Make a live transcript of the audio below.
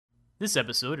This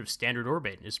episode of Standard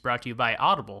Orbit is brought to you by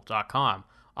Audible.com,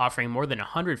 offering more than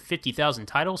 150,000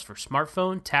 titles for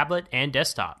smartphone, tablet, and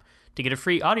desktop. To get a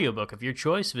free audiobook of your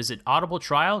choice, visit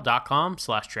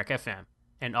audibletrial.com/trekfm.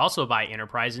 And also by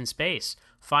Enterprise in Space.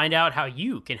 Find out how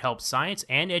you can help science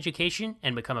and education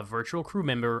and become a virtual crew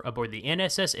member aboard the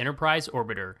USS Enterprise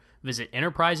orbiter. Visit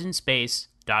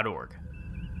enterpriseinspace.org.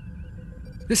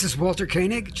 This is Walter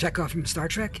Koenig, Chekhov from Star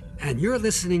Trek, and you're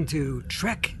listening to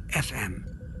Trek FM.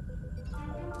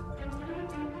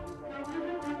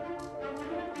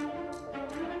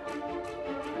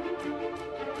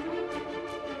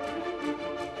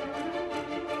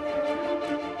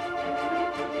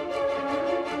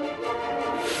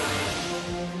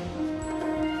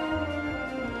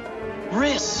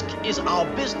 Risk is our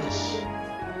business.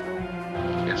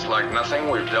 It's like nothing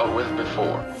we've dealt with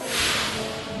before.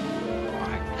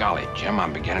 My golly, Jim,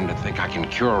 I'm beginning to think I can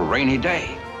cure a rainy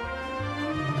day.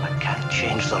 I can't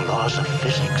change the laws of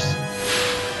physics.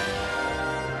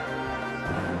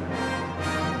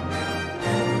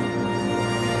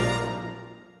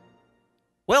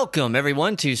 Welcome,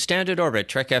 everyone, to Standard Orbit,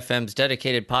 Trek FM's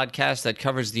dedicated podcast that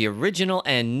covers the original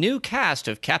and new cast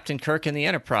of Captain Kirk and the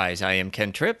Enterprise. I am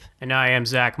Ken Tripp. And I am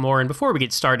Zach Moore. And before we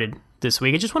get started this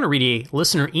week, I just want to read a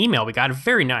listener email. We got a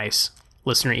very nice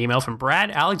listener email from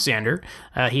Brad Alexander.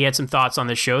 He had some thoughts on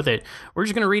the show that we're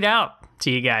just going to read out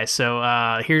to you guys. So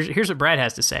here's what Brad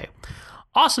has to say.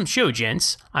 Awesome show,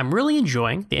 gents. I'm really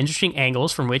enjoying the interesting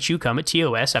angles from which you come at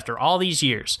TOS after all these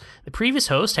years. The previous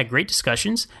host had great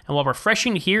discussions, and while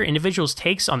refreshing to hear individuals'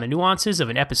 takes on the nuances of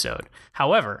an episode.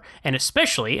 However, and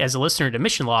especially as a listener to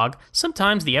Mission Log,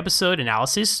 sometimes the episode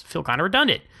analysis feel kind of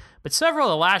redundant. But several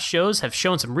of the last shows have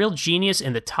shown some real genius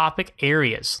in the topic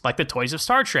areas, like the Toys of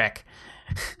Star Trek.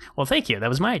 Well, thank you. That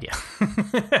was my idea.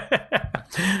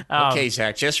 Okay,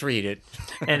 Zach, just read it.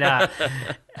 And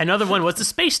another one was the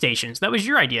space stations. That was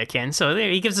your idea, Ken. So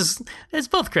he gives us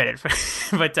both credit.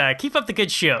 But keep up the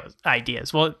good show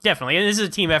ideas. Well, definitely. And this is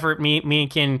a team effort. Me and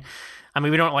Ken, I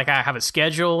mean, we don't have a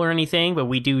schedule or anything, but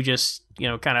we do just,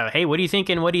 kind of, hey, what are you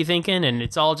thinking? What are you thinking? And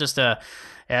it's all just a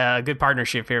good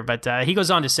partnership here. But he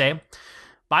goes on to say,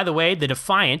 by the way, the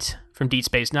Defiant from Deep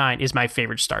Space Nine is my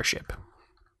favorite starship.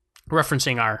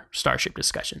 Referencing our Starship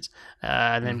discussions.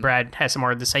 And then Brad has some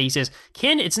more to say. He says,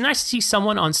 Ken, it's nice to see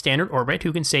someone on Standard Orbit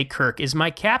who can say Kirk is my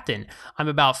captain. I'm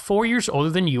about 4 years older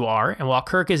than you are, and while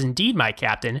Kirk is indeed my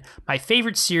captain, my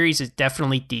favorite series is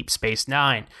definitely Deep Space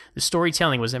Nine. The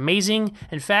storytelling was amazing.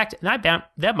 In fact,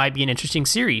 that might be an interesting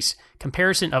series.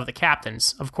 Comparison of the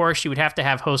captains. Of course, you would have to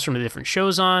have hosts from the different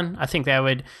shows on. I think that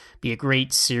would be a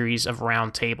great series of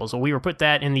round tables. Well, we were put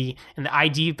that in the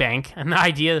idea bank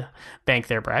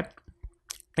there, Brad.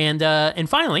 And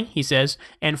finally, he says,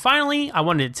 and finally, I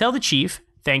wanted to tell the chief,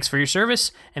 thanks for your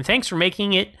service, and thanks for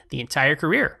making it the entire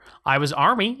career. I was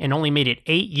Army and only made it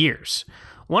 8 years.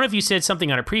 One of you said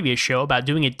something on a previous show about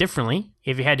doing it differently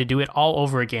if you had to do it all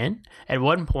over again. At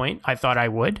one point, I thought I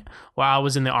would. While I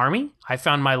was in the Army, I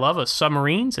found my love of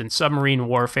submarines and submarine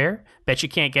warfare. Bet you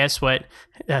can't guess what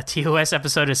TOS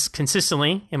episode is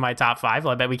consistently in my top 5.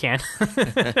 Well, I bet we can.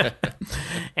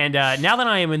 And now that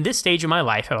I am in this stage of my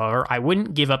life, however, I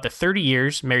wouldn't give up the 30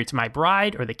 years married to my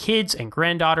bride or the kids and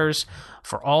granddaughters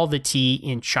for all the tea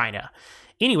in China.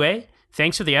 Anyway,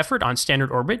 thanks for the effort on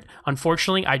Standard Orbit.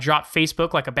 Unfortunately, I dropped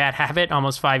Facebook like a bad habit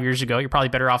almost 5 years ago. You're probably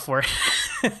better off for it.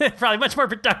 Probably a much more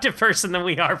productive person than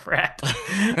we are, Brad.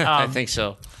 I think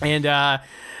so. And,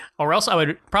 or else I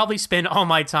would probably spend all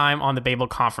my time on the Babel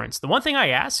conference. The one thing I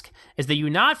ask is that you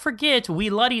not forget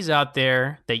we Luddies out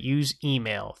there that use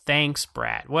email. Thanks,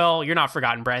 Brad. Well, you're not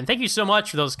forgotten, Brad. And thank you so much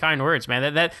for those kind words,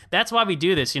 man. That's why we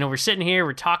do this. We're sitting here,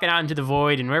 we're talking out into the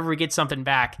void, and whenever we get something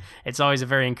back, it's always a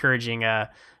very encouraging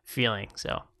feeling.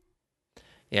 So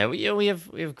yeah, we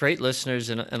have great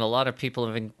listeners, and a lot of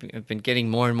people have been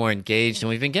getting more and more engaged, and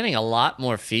we've been getting a lot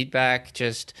more feedback.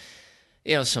 Just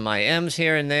some IMs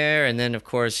here and there, and then of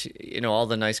course all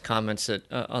the nice comments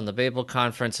that on the Babel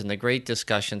conference and the great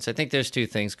discussions. I think there's two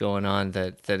things going on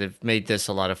that have made this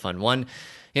a lot of fun. One,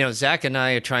 Zach and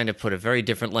I are trying to put a very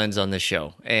different lens on the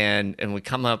show, and we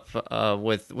come up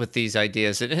with these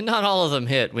ideas, and not all of them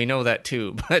hit. We know that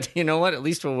too, but you know what? At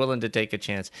least we're willing to take a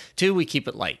chance. Two, we keep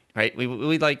it light, right?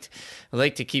 We like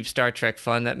to keep Star Trek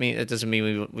fun. It doesn't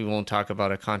mean we won't talk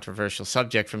about a controversial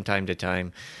subject from time to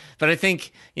time, but I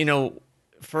think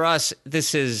for us,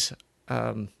 this is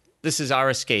our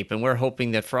escape, and we're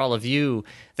hoping that for all of you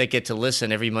that get to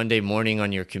listen every Monday morning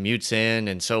on your commutes in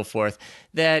and so forth,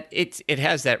 that it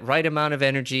has that right amount of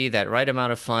energy, that right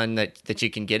amount of fun that you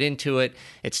can get into it.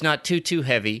 It's not too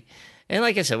heavy. And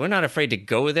like I said, we're not afraid to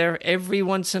go there every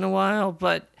once in a while,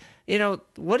 but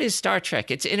what is Star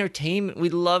Trek? It's entertainment. We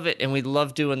love it, and we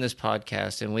love doing this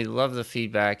podcast, and we love the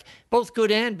feedback, both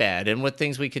good and bad, and what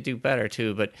things we could do better,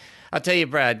 too. But I'll tell you,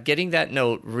 Brad, getting that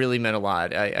note really meant a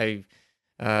lot. I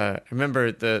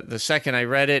remember the second I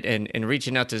read it and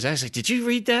reaching out to Zach, I was like, did you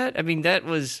read that? I mean, that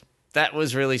was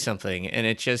really something. And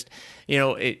it just,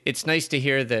 it's nice to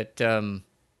hear that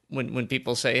when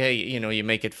people say, hey, you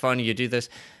make it fun, you do this.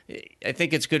 I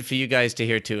think it's good for you guys to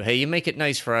hear too. Hey, you make it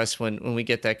nice for us when we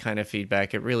get that kind of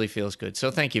feedback. It really feels good.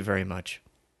 So thank you very much.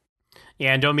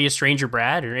 Yeah, and don't be a stranger,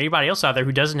 Brad, or anybody else out there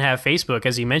who doesn't have Facebook,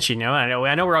 as you mentioned.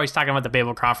 I know we're always talking about the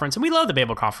Babel Conference, and we love the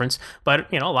Babel Conference,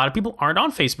 but a lot of people aren't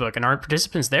on Facebook and aren't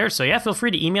participants there. So yeah, feel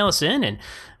free to email us in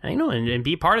and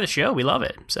be part of the show. We love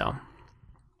it. So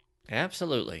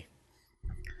absolutely.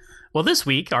 Well, this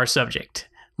week our subject,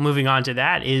 moving on to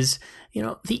that, is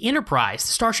the Enterprise,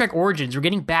 the Star Trek origins. We're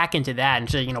getting back into that and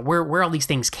so, where all these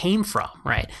things came from,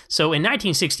 right? So in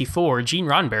 1964, Gene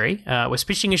Roddenberry was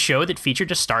pitching a show that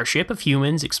featured a starship of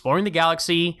humans exploring the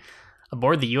galaxy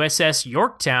aboard the USS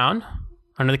Yorktown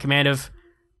under the command of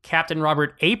Captain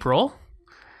Robert April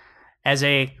as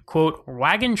a, quote,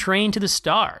 wagon train to the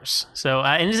stars. So,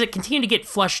 and as it continued to get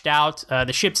flushed out,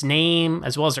 the ship's name,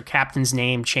 as well as their captain's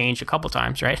name, changed a couple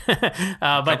times, right?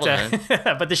 But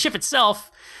the ship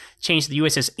itself changed the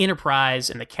USS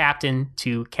Enterprise and the captain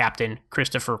to Captain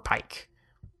Christopher Pike.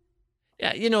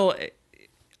 Yeah,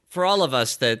 for all of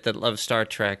us that love Star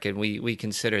Trek, and we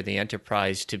consider the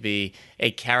Enterprise to be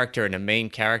a character and a main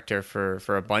character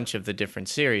for a bunch of the different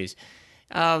series,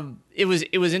 it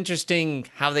was interesting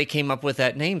how they came up with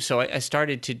that name. So I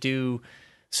started to do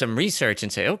some research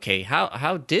and say, okay,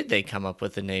 how did they come up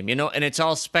with the name? And it's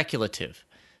all speculative.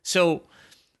 So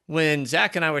when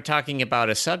Zach and I were talking about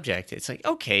a subject, it's like,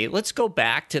 okay, let's go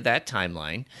back to that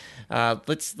timeline.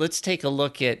 Let's take a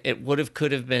look at what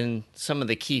could have been some of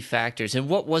the key factors and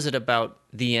what was it about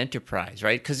the Enterprise,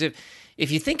 right? Because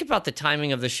if you think about the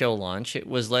timing of the show launch, it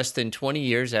was less than 20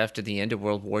 years after the end of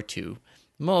World War II.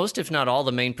 Most, if not all,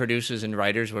 the main producers and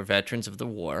writers were veterans of the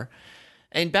war.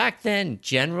 And back then,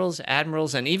 generals,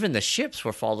 admirals, and even the ships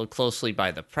were followed closely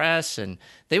by the press, and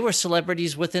they were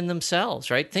celebrities within themselves,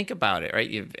 right? Think about it,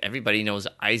 right? Everybody knows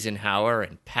Eisenhower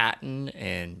and Patton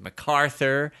and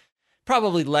MacArthur.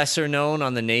 Probably lesser known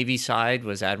on the Navy side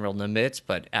was Admiral Nimitz,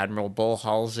 but Admiral Bull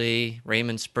Halsey,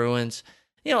 Raymond Spruance,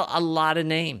 a lot of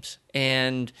names.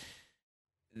 And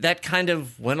that kind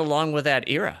of went along with that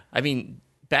era. I mean,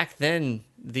 back then,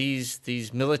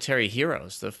 these military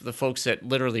heroes, the folks that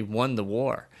literally won the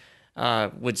war,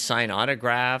 would sign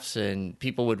autographs and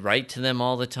people would write to them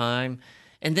all the time.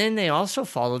 And then they also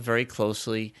followed very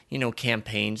closely,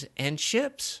 campaigns and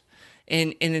ships.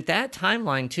 And at that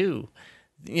timeline too,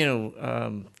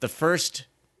 the first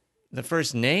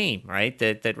name, right,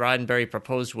 that Roddenberry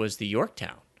proposed was the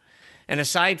Yorktown. And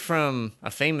aside from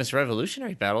a famous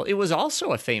Revolutionary battle, it was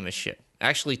also a famous ship,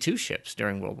 actually two ships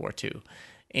during World War II.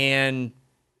 And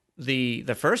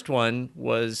the first one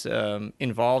was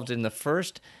involved in the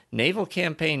first naval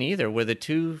campaign either, where the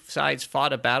two sides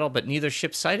fought a battle, but neither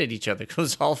ship sighted each other. It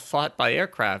was all fought by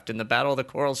aircraft in the Battle of the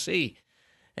Coral Sea.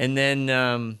 And then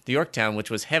the Yorktown,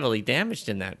 which was heavily damaged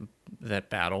in that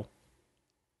battle,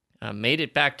 made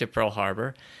it back to Pearl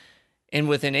Harbor. And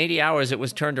within 80 hours, it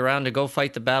was turned around to go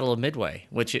fight the Battle of Midway,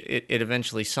 which it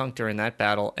eventually sunk during that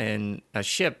battle. And a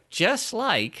ship just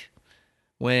like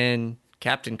when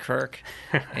Captain Kirk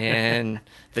and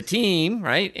the team,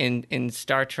 right, in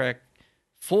Star Trek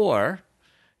 4,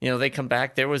 they come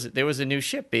back. There was a new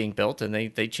ship being built, and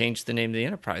they changed the name of the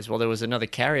Enterprise. Well, there was another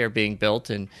carrier being built,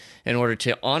 and in order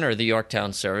to honor the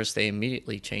Yorktown service, they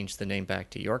immediately changed the name back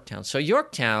to Yorktown. So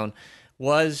Yorktown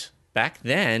was, back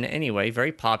then anyway,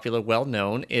 very popular, well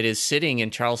known. It is sitting in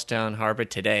Charlestown Harbor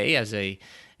today as a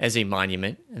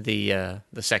monument, the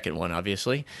second one,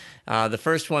 obviously. The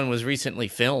first one was recently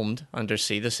filmed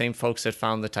undersea. The same folks that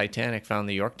found the Titanic found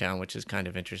the Yorktown, which is kind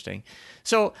of interesting.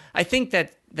 So I think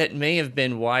that may have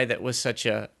been why that was such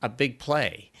a big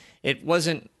play. It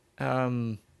wasn't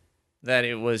that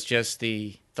it was just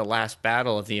the last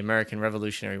battle of the American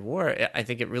Revolutionary War. I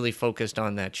think it really focused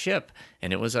on that ship,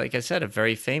 and it was, like I said, a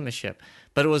very famous ship.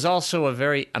 But it was also a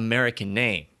very American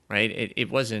name, right? It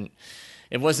wasn't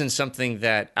something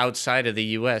that outside of the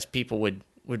U.S. people would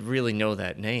really know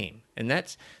that name. And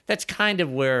that's kind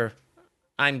of where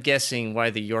I'm guessing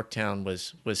why the Yorktown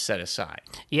was set aside.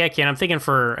 Yeah, Ken, I'm thinking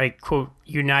for a, quote,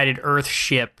 United Earth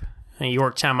ship,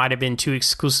 Yorktown might have been too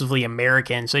exclusively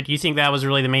American. So do you think that was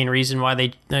really the main reason why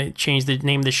they changed the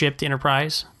name of the ship to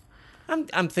Enterprise?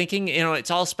 I'm thinking,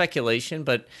 it's all speculation,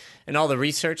 but in all the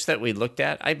research that we looked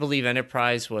at, I believe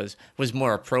Enterprise was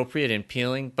more appropriate and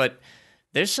appealing. But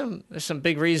there's some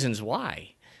big reasons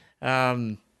why.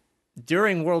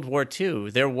 During World War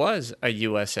II, there was a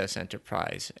USS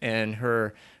Enterprise, and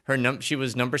she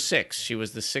was number 6. She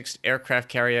was the 6th aircraft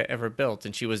carrier ever built,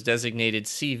 and she was designated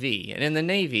CV. And in the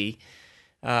Navy,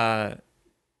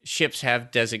 ships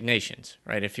have designations,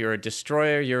 right? If you're a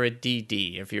destroyer, you're a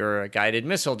DD. If you're a guided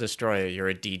missile destroyer, you're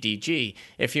a DDG.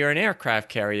 If you're an aircraft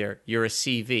carrier, you're a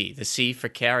CV. The C for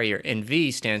carrier, and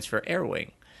V stands for air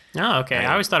wing. Oh, okay.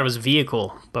 I always thought it was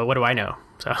vehicle, but what do I know?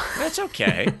 So that's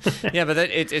okay. Yeah, but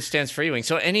it stands for E-wing.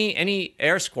 So any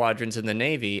air squadrons in the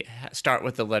Navy start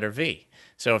with the letter V.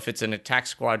 So if it's an attack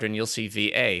squadron, you'll see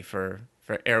VA for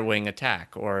air wing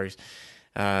attack, or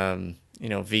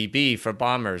VB for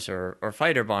bombers or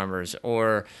fighter bombers,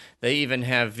 or they even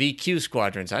have VQ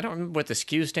squadrons. I don't remember what the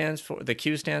Q stands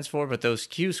for, but those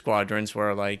Q squadrons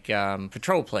were like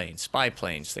patrol planes, spy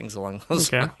planes, things along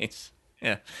those lines.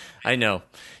 Yeah, I know.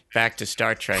 Back to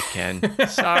Star Trek, Ken.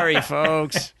 Sorry,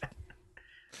 folks.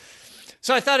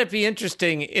 So I thought it'd be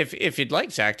interesting if you'd like,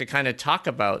 Zach, to kind of talk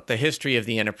about the history of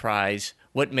the Enterprise,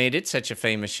 what made it such a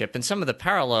famous ship, and some of the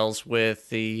parallels with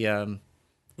the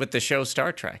show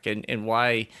Star Trek, and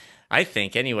why I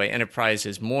think, anyway, Enterprise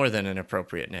is more than an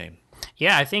appropriate name.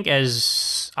 Yeah, I think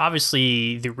as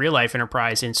obviously the real life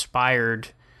Enterprise inspired,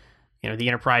 the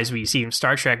Enterprise we see in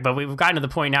Star Trek, but we've gotten to the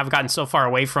point now, we've gotten so far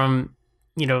away from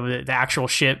the actual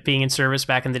ship being in service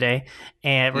back in the day,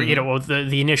 and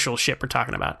the initial ship we're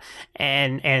talking about,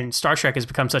 and Star Trek has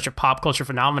become such a pop culture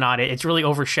phenomenon. It's really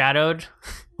overshadowed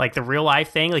like the real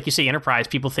life thing. Like you say Enterprise,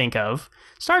 people think of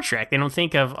Star Trek. They don't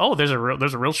think of, oh, there's a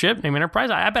real ship named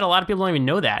Enterprise. I bet a lot of people don't even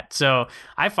know that. So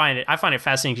I find it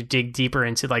fascinating to dig deeper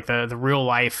into like the real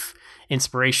life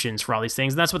inspirations for all these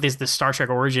things, and that's what the Star Trek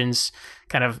Origins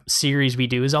kind of series we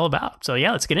do is all about. So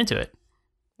yeah, let's get into it.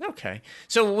 Okay.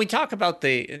 So when we talk about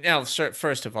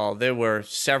first of all, there were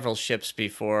several ships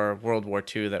before World War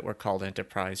II that were called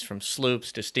Enterprise, from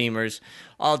sloops to steamers,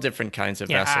 all different kinds of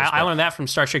vessels. I learned that from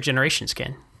Star Trek Generations,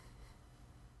 Ken.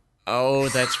 Oh,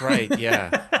 that's right.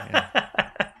 Yeah.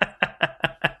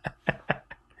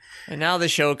 And now the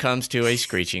show comes to a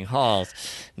screeching halt.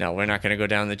 No, we're not going to go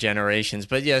down the generations,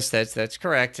 but yes, that's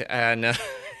correct. And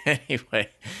anyway,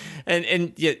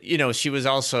 and she was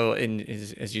also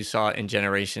as you saw in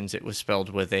Generations, it was spelled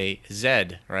with a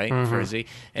Z, right, for Z,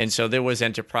 and so there was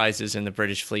Enterprises in the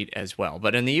British fleet as well.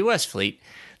 But in the U.S. fleet,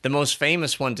 the most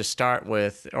famous one to start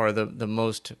with, or the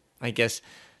most, I guess,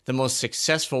 the most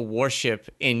successful warship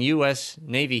in U.S.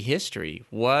 Navy history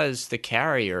was the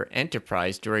carrier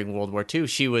Enterprise during World War II.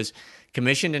 She was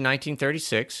commissioned in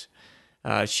 1936.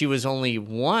 She was only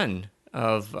one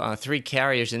of 3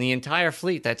 carriers in the entire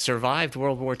fleet that survived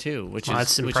World War II, which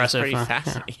is pretty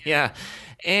fascinating. Yeah.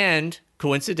 And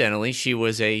coincidentally, she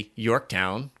was a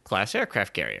Yorktown-class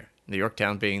aircraft carrier, the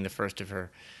Yorktown being the first of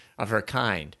her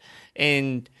kind.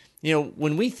 And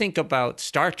when we think about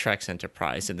Star Trek's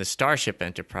Enterprise and the Starship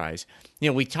Enterprise,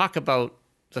 we talk about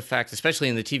the fact, especially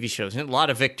in the TV shows, and a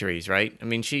lot of victories, right? I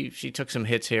mean, she took some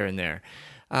hits here and there.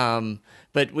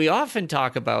 But we often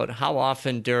talk about how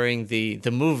often during the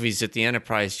movies that the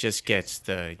Enterprise just gets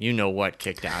the you-know-what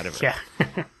kicked out of it.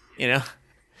 Yeah.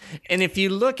 And if you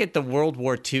look at the World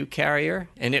War II carrier,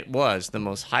 and it was the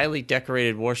most highly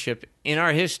decorated warship in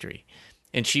our history,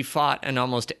 and she fought in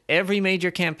almost every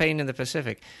major campaign in the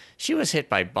Pacific. She was hit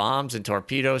by bombs and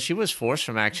torpedoes. She was forced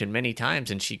from action many times,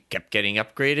 and she kept getting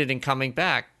upgraded and coming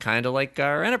back, kind of like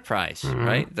our Enterprise,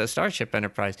 right? The Starship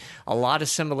Enterprise. A lot of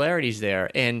similarities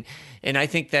there, and I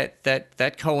think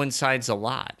that coincides a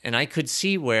lot. And I could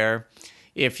see where,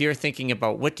 if you're thinking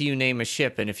about what do you name a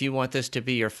ship, and if you want this to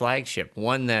be your flagship,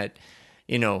 one that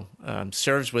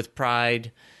serves with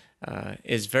pride,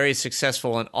 is very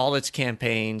successful in all its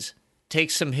campaigns,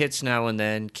 takes some hits now and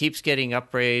then, keeps getting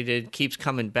upgraded, keeps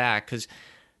coming back. Because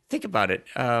think about it,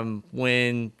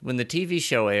 when the TV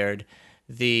show aired,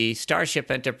 the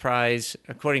Starship Enterprise,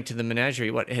 according to the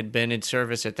Menagerie, had been in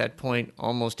service at that point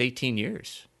almost 18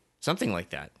 years, something like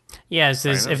that. Yeah,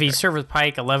 if he served with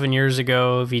Pike 11 years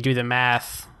ago, if you do the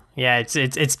math, yeah,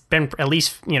 it's been at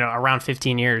least around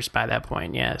 15 years by that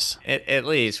point. Yes, at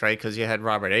least, right? Because you had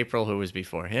Robert April, who was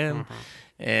before him.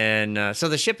 And so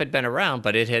the ship had been around,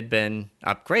 but it had been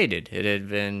upgraded. It had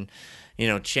been,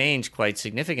 changed quite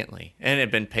significantly. And it had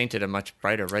been painted a much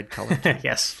brighter red color.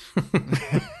 Yes.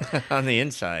 On the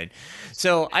inside.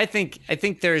 So I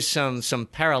think there's some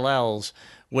parallels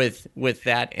with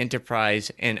that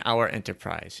Enterprise and our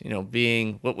Enterprise,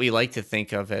 being what we like to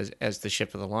think of as the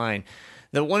ship of the line.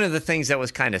 One of the things that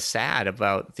was kind of sad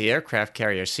about the aircraft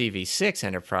carrier CV-6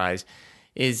 Enterprise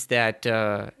is that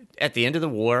at the end of the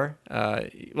war,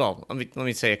 let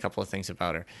me say a couple of things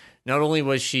about her. Not only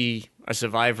was she a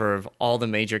survivor of all the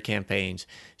major campaigns.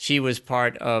 She was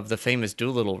part of the famous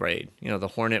Doolittle raid, the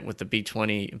Hornet with the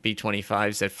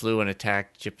B-25s that flew and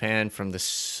attacked Japan from the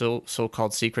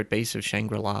so-called secret base of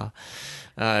Shangri-La.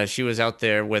 She was out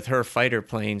there with her fighter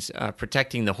planes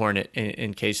protecting the Hornet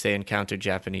in case they encountered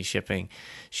Japanese shipping.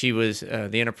 She was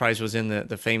the Enterprise was in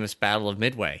the famous Battle of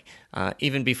Midway.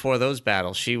 Even before those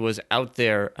battles, she was out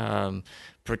there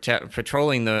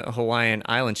patrolling the Hawaiian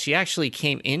Islands. She actually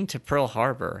came into Pearl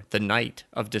Harbor the night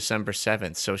of December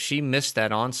 7th, so she missed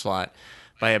that onslaught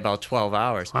by about 12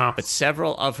 hours. Wow. But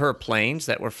several of her planes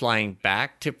that were flying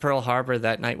back to Pearl Harbor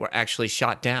that night were actually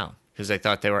shot down because they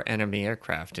thought they were enemy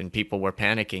aircraft, and people were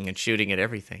panicking and shooting at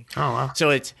everything. Oh, wow. So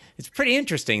it's pretty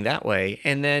interesting that way.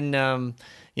 And then,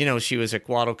 she was at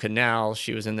Guadalcanal,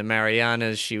 she was in the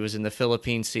Marianas, she was in the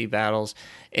Philippine Sea battles,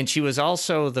 and she was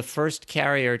also the first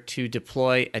carrier to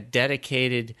deploy a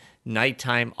dedicated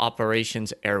nighttime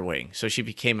operations air wing. So she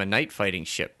became a night fighting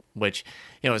ship, which,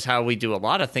 is how we do a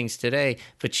lot of things today,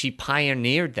 but she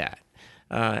pioneered that.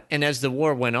 And as the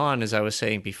war went on, as I was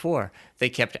saying before, they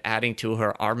kept adding to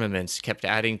her armaments, kept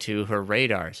adding to her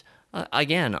radars.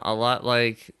 Again, a lot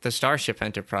like the Starship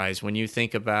Enterprise, when you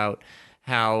think about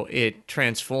how it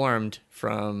transformed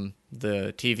from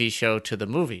the TV show to the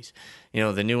movies.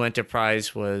 The new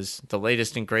Enterprise was the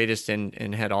latest and greatest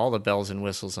and had all the bells and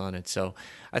whistles on it. So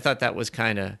I thought that was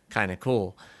kind of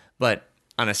cool. But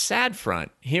on a sad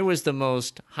front, here was the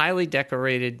most highly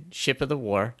decorated ship of the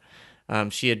war.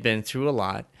 She had been through a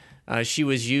lot. She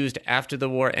was used after the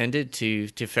war ended to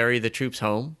ferry the troops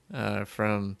home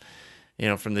from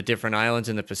the different islands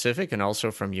in the Pacific and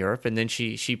also from Europe. And then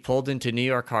she pulled into New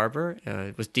York Harbor.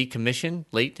 It was decommissioned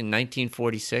late in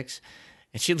 1946.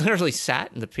 And she literally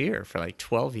sat in the pier for like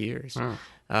 12 years.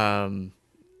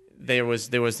 There was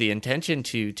the intention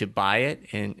to buy it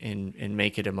and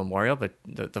make it a memorial, but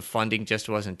the funding just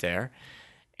wasn't there.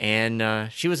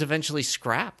 And she was eventually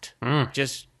scrapped,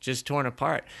 just torn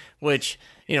apart, which,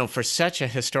 for such a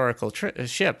historical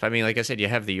ship, I mean, like I said, you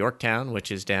have the Yorktown,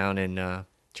 which is down in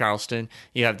Charleston.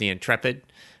 You have the Intrepid,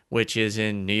 which is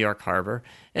in New York Harbor.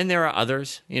 And there are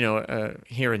others,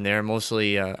 here and there,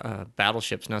 mostly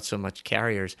battleships, not so much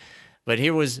carriers. But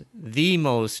here was the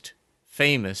most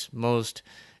famous, most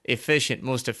efficient,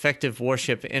 most effective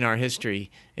warship in our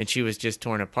history, and she was just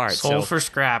torn apart. Sold for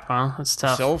scrap, huh? That's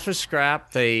tough. Sold for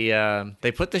scrap. They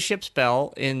put the ship's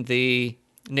bell in the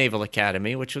Naval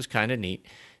Academy, which was kind of neat.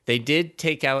 They did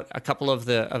take out a couple of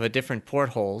the different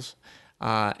portholes,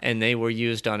 and they were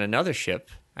used on another ship,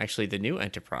 actually the new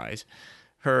Enterprise.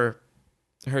 Her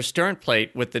stern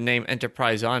plate with the name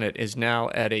Enterprise on it is now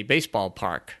at a baseball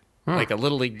park, like a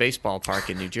Little League baseball park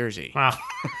in New Jersey. Wow.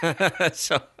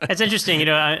 So it's interesting,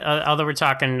 although we're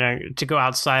talking to go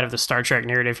outside of the Star Trek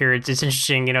narrative here, it's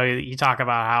interesting, you talk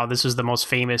about how this was the most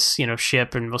famous,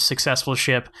 ship and most successful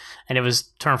ship, and it was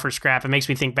turned for scrap. It makes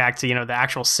me think back to, the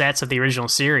actual sets of the original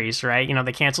series, right?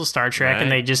 They canceled Star Trek, right,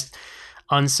 and they just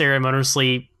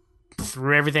unceremoniously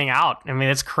threw everything out. I mean,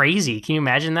 that's crazy. Can you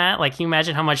imagine that? Like, can you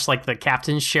imagine how much like the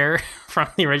captain's share from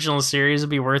the original series would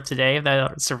be worth today if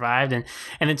that survived? And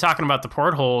then talking about the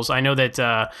portholes, I know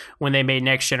that when they made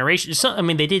Next Generation,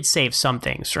 they did save some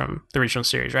things from the original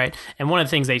series, right? And one of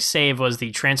the things they saved was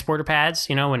the transporter pads,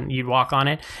 when you'd walk on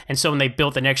it. And so when they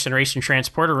built the Next Generation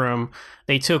transporter room,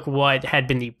 they took what had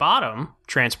been the bottom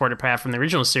transporter pad from the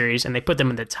original series and they put them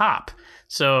in the top.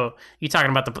 So you're talking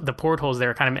about the portholes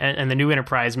there, kind of, and the new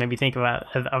Enterprise made me think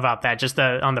about that, just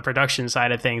on the production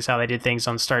side of things, how they did things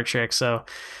on Star Trek. So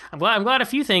I'm glad a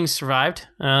few things survived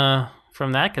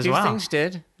from that, because wow,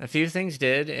 a few things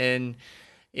did, and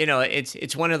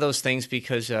it's one of those things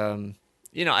because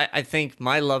I think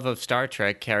my love of Star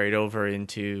Trek carried over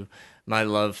into my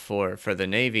love for the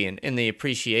Navy and the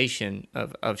appreciation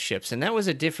of ships, and that was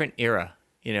a different era.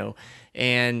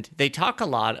 And they talk a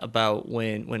lot about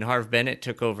when Harv Bennett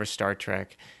took over Star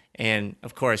Trek, and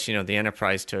of course, the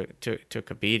Enterprise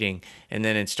took a beating, and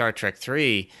then in Star Trek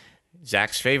 3,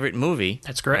 Zach's favorite movie.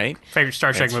 That's correct. Right? Favorite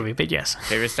Star Trek movie, but yes.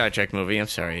 Favorite Star Trek movie. I'm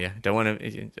sorry, yeah, don't want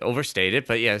to overstate it,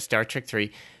 but yeah, Star Trek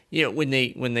 3. When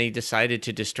they decided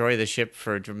to destroy the ship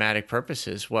for dramatic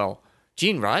purposes, well,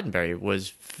 Gene Roddenberry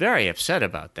was very upset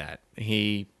about that.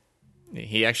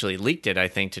 He actually leaked it, I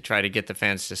think, to try to get the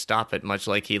fans to stop it, much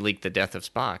like he leaked the death of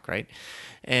Spock, right?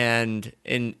 And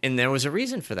there was a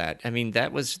reason for that. I mean,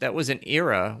 that was an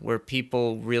era where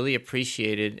people really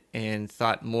appreciated and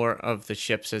thought more of the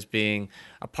ships as being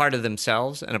a part of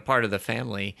themselves and a part of the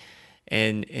family,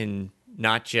 and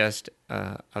not just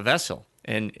a vessel.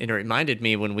 And it reminded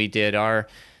me when we did our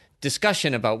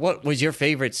discussion about what was your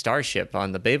favorite starship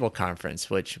on the Babel conference,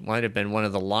 which might have been one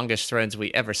of the longest threads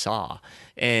we ever saw.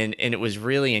 And it was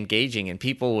really engaging, and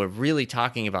people were really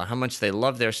talking about how much they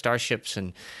love their starships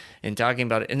and talking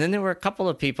about it. And then there were a couple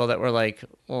of people that were like,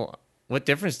 well, what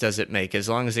difference does it make as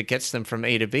long as it gets them from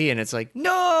A to B? And it's like,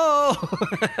 no!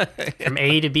 From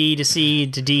A to B to C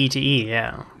to D to E,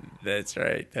 yeah. That's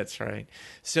right.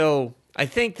 So I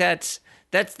think that's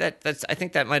I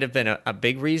think that might have been a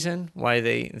big reason why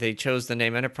they chose the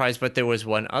name Enterprise, but there was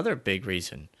one other big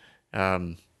reason.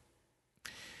 In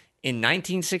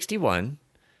 1961,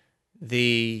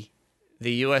 the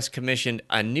U.S. commissioned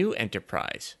a new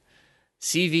Enterprise,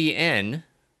 CVN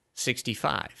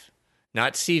 65,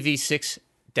 not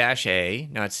CV6-A,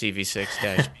 not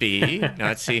CV6-B,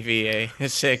 not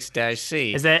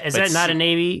CVA6-C. Is that not a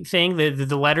Navy thing?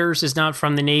 The letters is not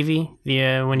from the Navy.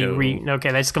 You read,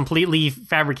 okay, that's completely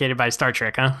fabricated by Star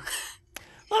Trek, huh? I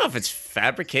don't know if it's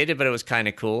fabricated, but it was kind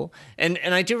of cool. And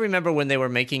I do remember when they were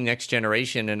making Next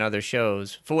Generation and other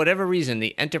shows, for whatever reason,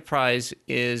 the Enterprise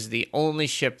is the only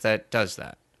ship that does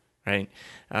that, right?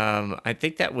 I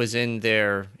think that was in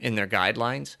their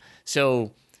guidelines.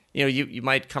 So, you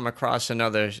might come across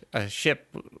another ship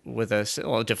with a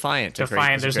Defiant.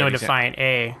 Defiant. There's no Defiant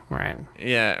A, right?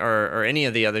 Yeah, or any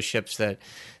of the other ships that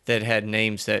had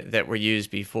names that were used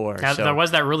before. Now, there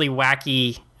was that really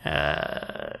wacky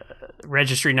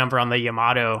registry number on the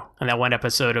Yamato on that one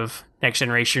episode of Next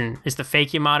Generation. Is the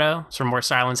fake Yamato. So More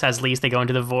Silence Has Lease. They go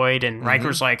into the void, and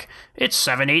Riker's like, it's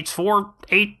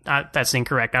 7848. That's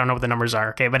incorrect. I don't know what the numbers are.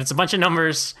 Okay, but it's a bunch of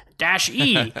numbers.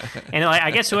 -E. And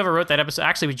I guess whoever wrote that episode,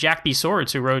 actually it was Jack B.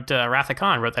 Swords, who wrote Wrath of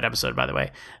Khan, wrote that episode, by the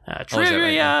way.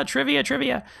 Trivia.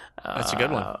 That's a good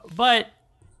one. But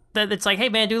it's like, hey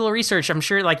man, do a little research. I'm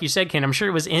sure, like you said, Ken, I'm sure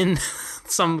it was in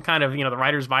some kind of, the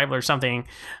writer's Bible or something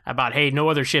about, hey, no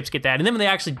other ships get that. And then when they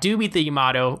actually do meet the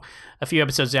Yamato a few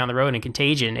episodes down the road in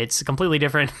Contagion, it's a completely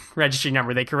different registry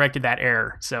number. They corrected that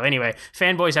error. So anyway,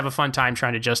 fanboys have a fun time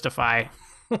trying to justify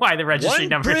why the registry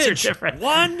numbers are different.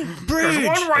 One bridge.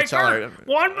 One Riker.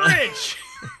 One bridge.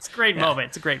 It's a great moment.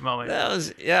 It's a great moment. That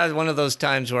was one of those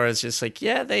times where it's just like,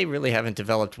 they really haven't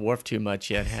developed Worf too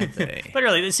much yet, have they? But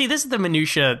really, see, this is the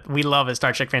minutia we love as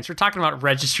Star Trek fans. We're talking about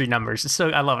registry numbers, so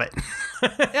I love it.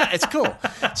 Yeah, it's cool.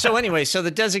 So anyway,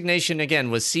 the designation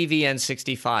again was CVN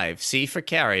 65, C for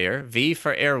carrier, V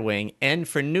for air wing, N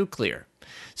for nuclear.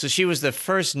 So she was the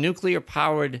first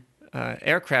nuclear-powered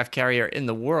aircraft carrier in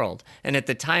the world. And at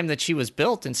the time that she was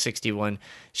built in 61,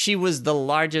 she was the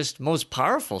largest, most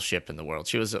powerful ship in the world.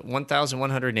 She was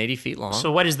 1,180 feet long.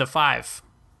 So what is the 5?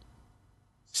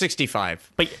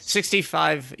 65. But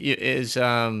 65 is,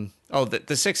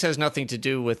 the 6 has nothing to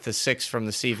do with the 6 from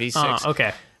the CV6.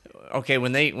 Okay. Okay,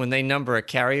 when they number a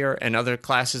carrier and other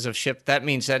classes of ship, that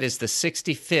means that is the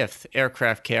 65th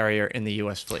aircraft carrier in the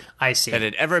U.S. fleet. I see. That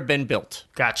had ever been built.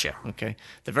 Gotcha. Okay.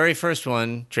 The very first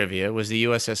one, trivia, was the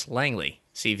USS Langley,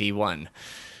 CV-1.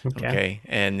 Okay.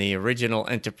 And the original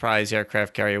Enterprise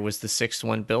aircraft carrier was the 6th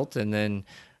one built, and then,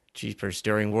 jeepers,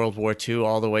 during World War II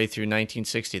all the way through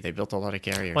 1960, they built a lot of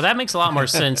carriers. Well, that makes a lot more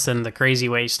sense than the crazy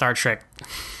way Star Trek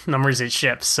numbers its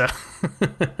ships, so...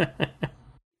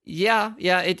 Yeah,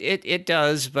 it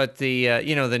does, but the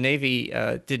the Navy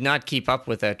did not keep up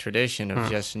with that tradition of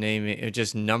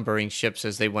just numbering ships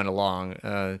as they went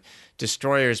along.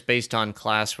 Destroyers based on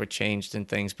class were changed and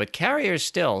things, but carriers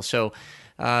still. So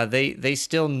they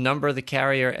still number the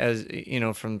carrier as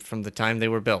from the time they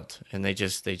were built, and they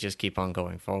just keep on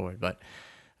going forward. But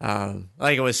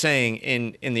like I was saying,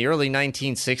 in the early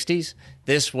 1960s,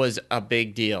 this was a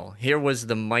big deal. Here was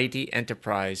the mighty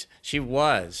Enterprise. She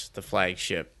was the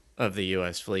flagship of the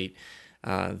U.S. fleet,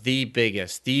 the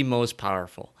biggest, the most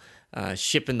powerful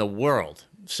ship in the world.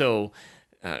 So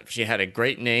she had a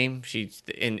great name.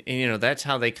 That's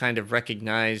how they kind of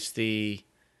recognized the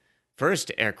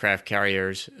first aircraft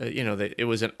carriers. That it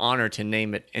was an honor to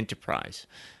name it Enterprise,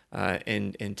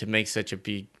 and to make such a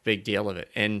big deal of it.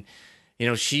 And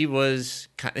she was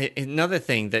another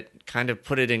thing that kind of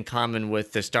put it in common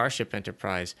with the Starship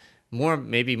Enterprise,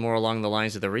 maybe more along the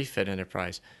lines of the refit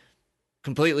Enterprise.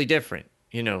 Completely different,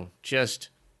 just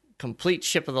complete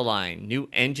ship of the line, new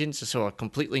engines, so a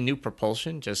completely new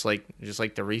propulsion, just like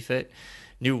the refit,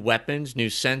 new weapons, new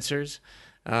sensors.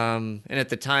 And at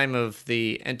the time of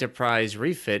the Enterprise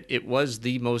refit, it was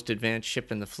the most advanced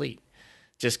ship in the fleet,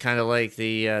 just kind of like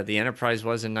the Enterprise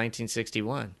was in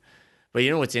 1961. But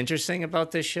what's interesting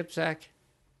about this ship, Zach?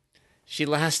 She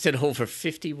lasted over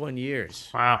 51 years.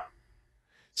 Wow.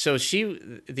 So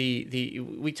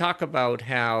we talk about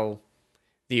how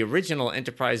the original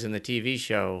Enterprise in the TV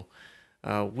show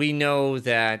We know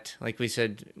that, like we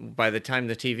said, by the time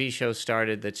the TV show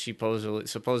started, that she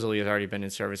supposedly has already been in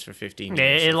service for 15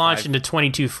 years. It launched into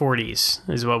 2240s,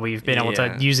 is what we've been able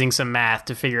to, using some math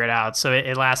to figure it out. So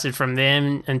it lasted from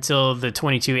then until the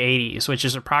 2280s, which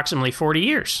is approximately 40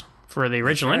 years for the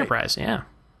original Enterprise. Yeah.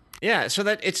 Yeah, so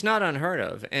that it's not unheard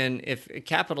of. And if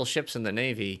capital ships in the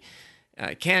Navy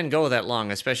can go that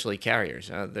long, especially carriers.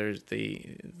 There's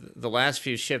the last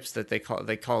few ships that they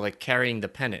call it carrying the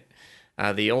pennant.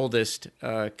 The oldest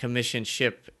commissioned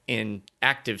ship in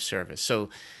active service. So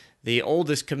the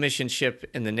oldest commissioned ship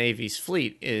in the Navy's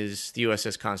fleet is the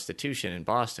USS Constitution in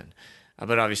Boston.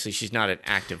 But obviously, she's not an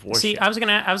active warship. See, I was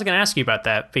gonna ask you about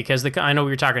that because I know we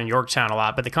were talking Yorktown a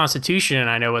lot, but the Constitution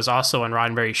I know was also on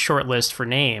Roddenberry's short list for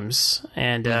names,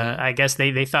 and I guess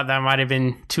they thought that might have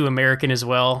been too American as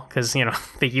well because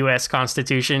the U.S.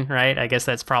 Constitution, right? I guess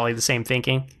that's probably the same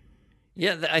thinking.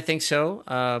 Yeah, I think so.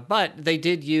 But they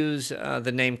did use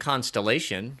the name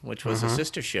Constellation, which was a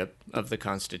sister ship of the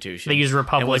Constitution. They use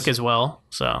Republic as well,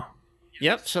 so.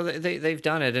 Yep, so they've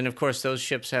done it. And, of course, those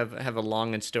ships have a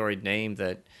long and storied name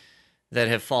that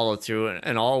have followed through,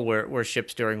 and all were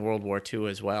ships during World War II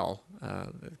as well.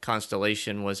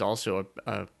 Constellation was also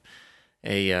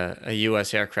a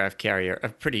U.S. aircraft carrier, a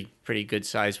pretty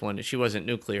good-sized one. She wasn't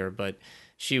nuclear, but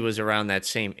she was around that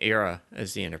same era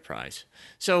as the Enterprise.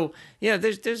 So yeah,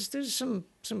 there's some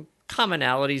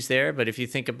commonalities there, but if you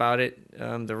think about it,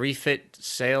 the refit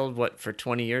sailed for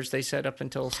 20 years they said up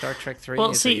until Star Trek 3.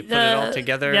 Well, so you put it all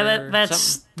together. Yeah,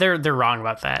 that's they're wrong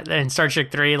about that. And Star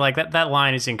Trek 3, like that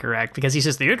line is incorrect because he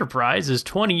says the Enterprise is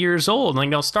 20 years old. Like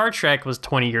no, Star Trek was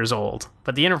 20 years old,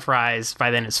 but the Enterprise by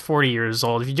then is 40 years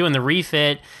old. If you're doing the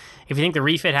refit, if you think the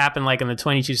refit happened like in the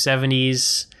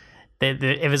 2270s.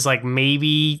 It was like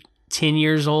maybe 10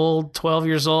 years old, 12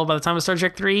 years old by the time of Star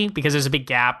Trek 3, because there's a big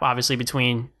gap, obviously,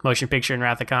 between Motion Picture and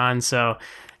Wrath of Khan. So,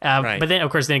 right. But then, of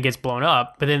course, it gets blown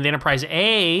up. But then the Enterprise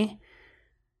A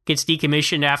gets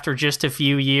decommissioned after just a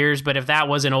few years. But if that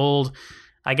wasn't old,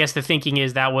 I guess the thinking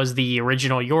is that was the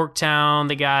original Yorktown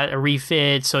that got a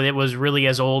refit. So it was really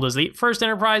as old as the first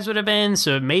Enterprise would have been.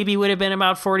 So it maybe would have been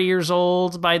about 40 years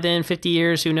old by then, 50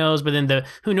 years, who knows. But then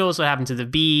who knows what happened to the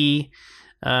B.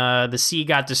 The C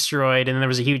got destroyed, and then there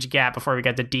was a huge gap before we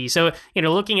got the D. So,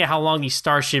 looking at how long these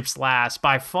starships last,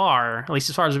 by far, at least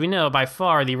as far as we know, by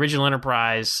far, the original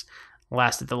Enterprise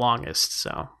lasted the longest.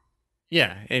 So,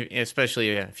 yeah, especially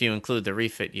if you include the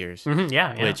refit years,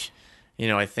 yeah, which,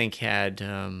 I think had,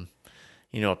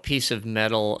 a piece of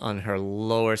metal on her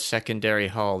lower secondary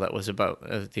hull that was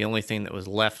about the only thing that was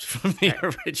left from the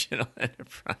original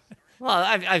Enterprise. Well,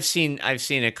 I've seen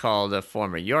it called a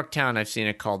former Yorktown. I've seen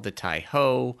it called the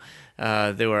Tai-Ho.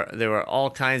 There were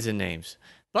all kinds of names.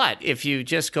 But if you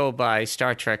just go by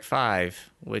Star Trek V,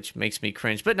 which makes me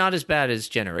cringe, but not as bad as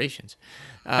Generations.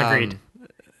 Agreed.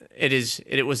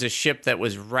 It was a ship that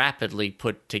was rapidly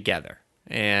put together,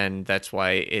 and that's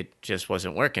why it just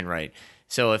wasn't working right.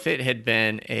 So if it had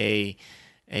been a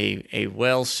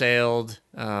well-sailed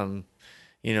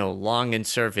long in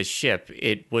service ship,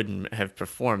 it wouldn't have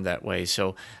performed that way.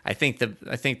 So I think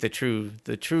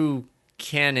the true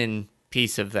canon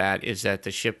piece of that is that the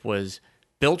ship was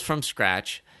built from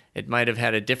scratch. It might have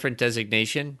had a different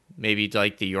designation, maybe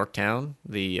like the Yorktown,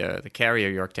 the carrier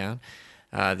Yorktown.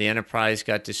 The Enterprise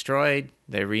got destroyed.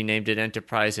 They renamed it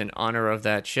Enterprise in honor of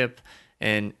that ship,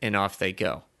 and off they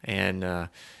go. And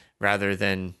rather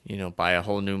than, buy a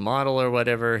whole new model or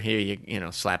whatever, here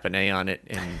you slap an A on it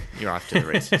and you're off to the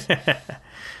races.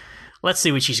 Let's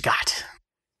see what she's got.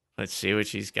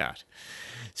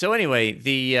 So anyway,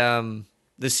 the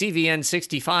CVN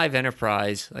 65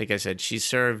 Enterprise, like I said, she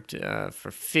served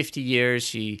for 50 years.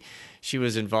 She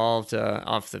was involved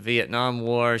off the Vietnam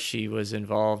War. She was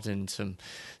involved in some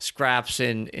scraps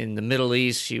in the Middle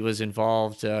East. She was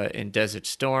involved in Desert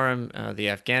Storm, the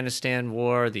Afghanistan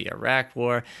War, the Iraq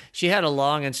War. She had a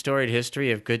long and storied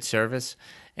history of good service,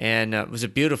 and it was a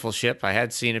beautiful ship. I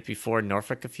had seen it before in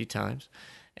Norfolk a few times,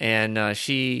 and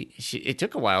it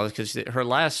took a while because her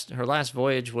last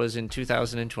voyage was in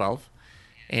 2012,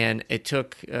 and it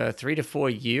took 3 to 4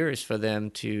 years for them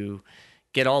to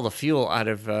get all the fuel out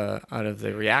of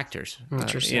the reactors,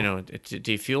 to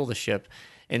defuel the ship.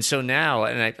 And so now,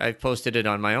 and I've posted it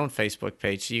on my own Facebook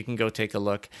page, so you can go take a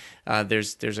look.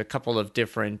 There's a couple of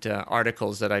different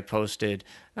articles that I posted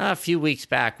a few weeks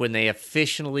back when they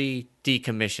officially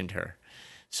decommissioned her.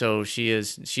 So she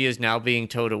is now being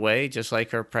towed away, just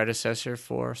like her predecessor,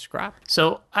 for scrap.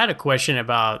 So I had a question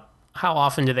about how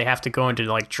often do they have to go into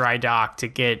dry dock to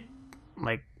get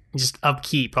just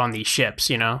upkeep on these ships,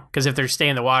 because if they're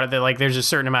staying in the water, there's a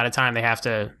certain amount of time they have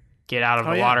to get out of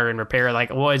the yeah. water and repair? Like,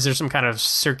 well, is there some kind of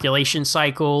circulation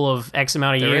cycle of X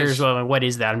amount of There years? is. Well, what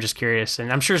is that? I'm just curious,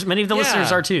 and I'm sure many of the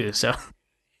listeners are too. So,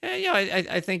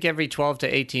 I think every 12 to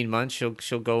 18 months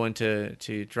she'll go into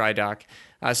dry dock.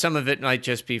 Some of it might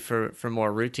just be for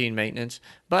more routine maintenance,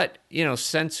 but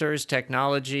sensors,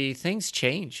 technology, things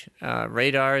change.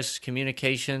 Radars,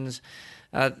 communications.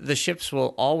 The ships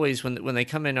will always, when they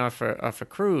come in off a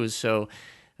cruise, so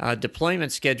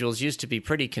deployment schedules used to be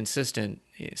pretty consistent,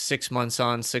 6 months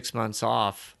on, 6 months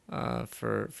off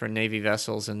for Navy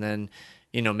vessels, and then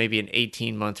maybe an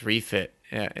 18-month refit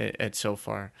at so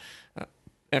far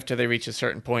after they reach a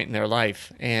certain point in their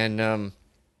life, and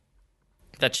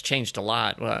that's changed a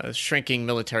lot. Shrinking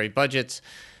military budgets,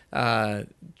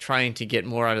 trying to get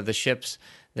more out of the ships.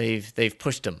 They've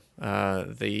pushed them.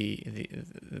 The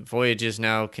voyages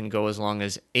now can go as long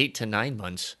as 8 to 9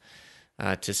 months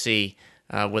to sea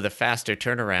with a faster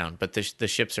turnaround. But the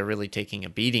ships are really taking a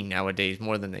beating nowadays,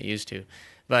 more than they used to.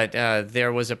 But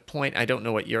there was a point, I don't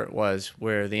know what year it was,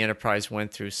 where the Enterprise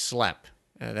went through SLEP.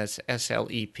 That's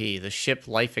SLEP, the Ship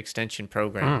Life Extension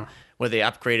Program, where they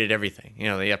upgraded everything.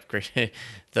 They upgraded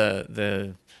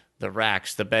the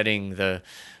racks, the bedding, the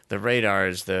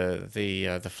radars,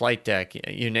 the flight deck,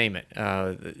 you name it.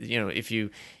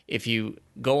 If you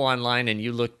go online and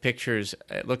you look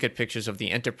at pictures of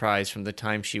the Enterprise from the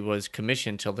time she was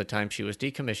commissioned till the time she was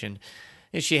decommissioned,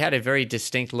 she had a very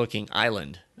distinct looking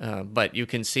island, but you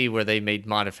can see where they made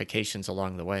modifications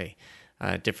along the way.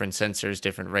 Different sensors,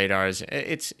 different radars.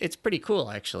 It's pretty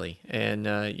cool, actually,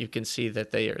 and you can see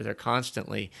that they're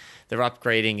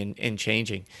upgrading and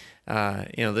changing.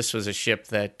 This was a ship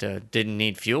that didn't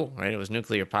need fuel, right? It was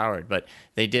nuclear powered, but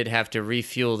they did have to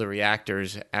refuel the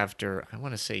reactors after, I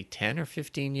want to say, 10 or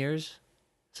 15 years,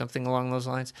 something along those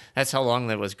lines. That's how long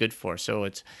that was good for. So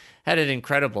it's had an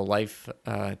incredible life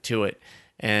to it.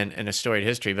 And a storied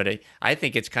history, but I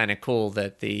think it's kind of cool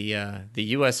that the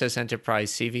USS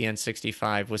Enterprise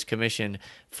CVN-65 was commissioned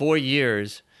 4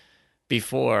 years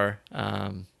before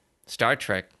Star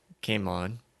Trek came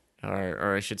on,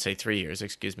 or I should say 3 years,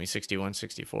 61,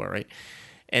 64, right?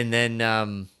 And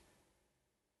then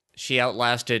she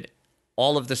outlasted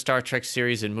all of the Star Trek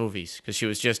series and movies because she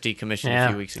was just decommissioned a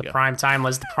few weeks ago. The prime time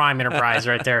was the Prime Enterprise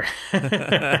right there.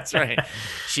 That's right.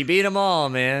 She beat them all,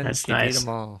 man. She beat them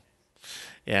all.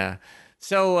 Yeah.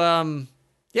 So,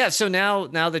 so now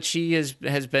that she has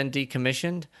been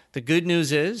decommissioned, the good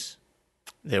news is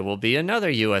there will be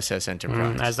another USS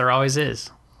Enterprise. As there always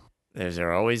is. As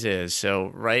there always is.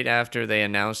 So right after they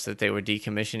announced that they were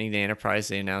decommissioning the Enterprise,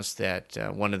 they announced that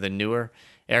one of the newer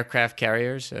aircraft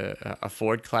carriers, a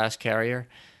Ford-class carrier,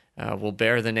 will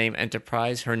bear the name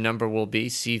Enterprise. Her number will be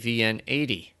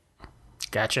CVN-80.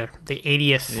 Gotcha. The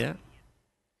 80th. Yeah.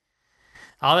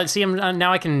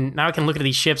 Now I can look at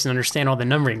these ships and understand all the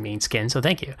numbering means, Ken. So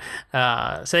thank you.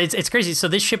 So it's crazy. So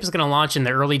this ship is going to launch in the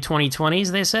early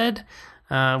 2020s, they said,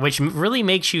 which really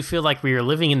makes you feel like we are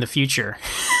living in the future,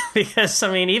 because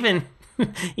even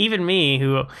me,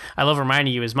 who I love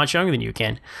reminding you is much younger than you,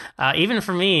 Ken. Even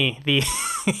for me, the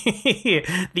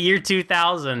the year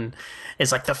 2000.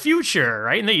 It's like the future,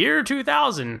 right? In the year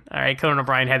 2000. All right, Conan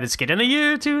O'Brien had this skit in the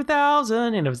year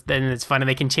 2000, and it's funny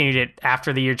they continued it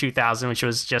after the year 2000, which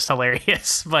was just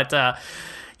hilarious. But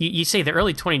you say the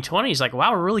early 2020s, like,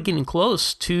 wow, we're really getting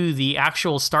close to the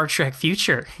actual Star Trek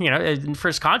future.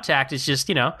 First Contact is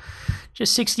just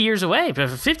 60 years away,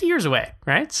 50 years away,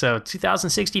 right? So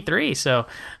 2063. So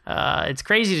it's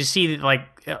crazy to see, like,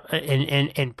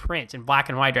 in print, in black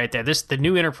and white right there. The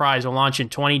new Enterprise will launch in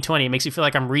 2020. It makes you feel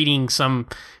like I'm reading some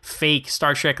fake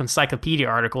Star Trek encyclopedia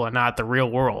article and not the real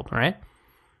world, right?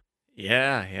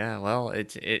 Yeah. Well,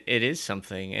 it is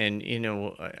something. And,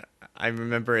 I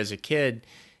remember as a kid,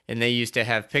 and they used to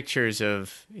have pictures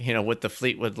of, what the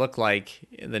fleet would look like,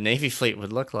 the Navy fleet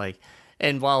would look like.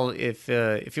 And while if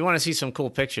you want to see some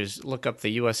cool pictures, look up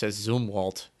the USS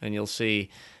Zumwalt, and you'll see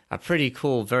a pretty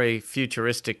cool, very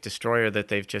futuristic destroyer that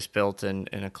they've just built in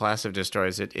a class of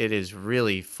destroyers. It is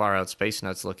really far out space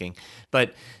nuts looking.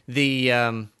 But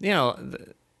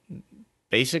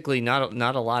basically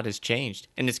not a lot has changed.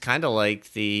 And it's kind of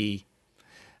like the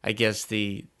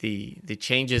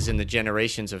changes in the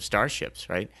generations of starships,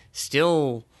 right?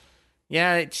 Still,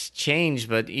 yeah, it's changed,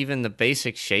 but even the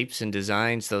basic shapes and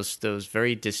designs, those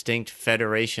very distinct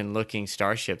Federation-looking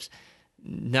starships,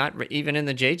 not even in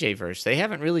the JJ verse, they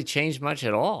haven't really changed much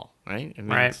at all, right? I mean,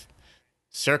 right.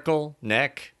 Circle,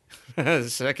 neck,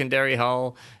 secondary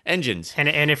hull, engines.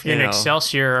 And if you're an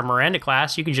Excelsior or Miranda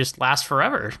class, you can just last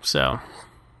forever. So,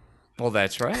 well,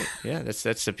 that's right. Yeah, that's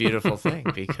the beautiful thing,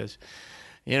 because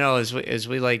as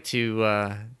we like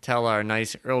to tell our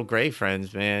nice Earl Grey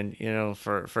friends, man,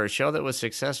 for a show that was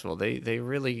successful, they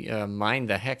really mined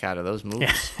the heck out of those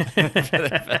movies.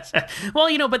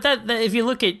 Well, but that if you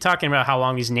look at talking about how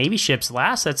long these Navy ships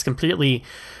last, that's completely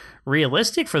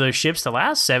realistic for those ships to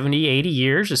last 70, 80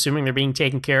 years, assuming they're being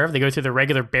taken care of. They go through the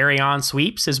regular baryon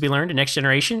sweeps, as we learned in Next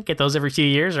Generation, get those every 2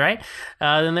 years, right?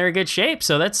 Then they're in good shape.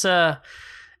 So that's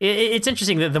it's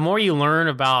interesting that the more you learn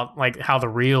about like how the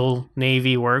real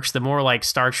Navy works, the more like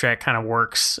Star Trek kind of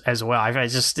works as well.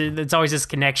 It's always this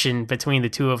connection between the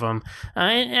two of them.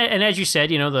 And as you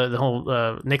said, the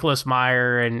whole Nicholas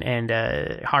Meyer and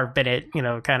Harv Bennett,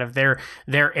 kind of their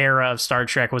era of Star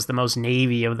Trek was the most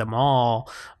Navy of them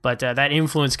all. But that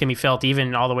influence can be felt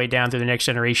even all the way down through the Next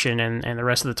Generation and the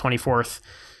rest of the 24th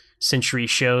century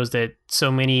shows that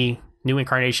so many new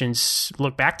incarnations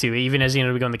look back to, even as we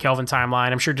go in the Kelvin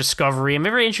timeline. I'm sure Discovery, I'm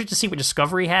very interested to see what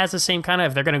Discovery has the same kind of,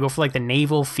 if they're going to go for like the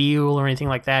naval feel or anything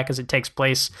like that, because it takes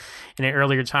place in an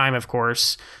earlier time, of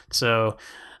course. So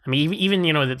I mean, even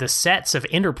the sets of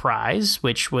Enterprise,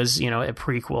 which was a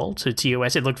prequel to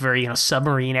TOS, it looked very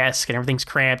submarine-esque, and everything's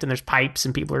cramped and there's pipes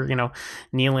and people are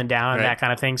kneeling down and that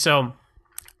kind of thing. So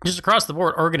just across the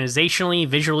board, organizationally,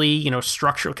 visually,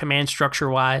 command structure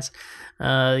wise,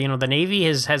 the Navy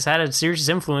has had a serious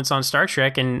influence on Star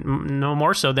Trek, and no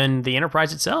more so than the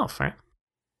Enterprise itself, right?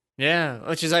 Yeah,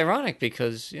 which is ironic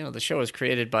because the show was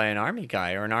created by an Army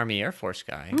guy or an Army Air Force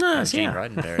guy, Gene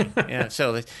Roddenberry. Yeah,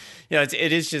 so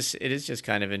it is just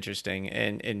kind of interesting,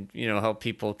 and how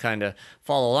people kind of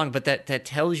follow along. But that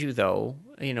tells you, though,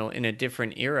 in a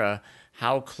different era,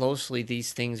 how closely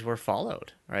these things were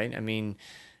followed, right? I mean,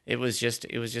 it was just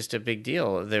a big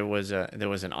deal. There was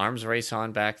an arms race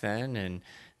on back then, and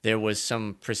there was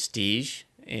some prestige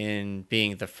in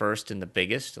being the first and the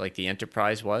biggest, like the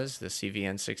Enterprise was, the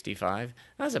CVN-65.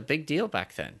 That was a big deal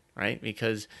back then, right?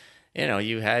 Because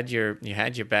you had your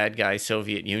bad guy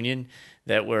Soviet Union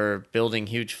that were building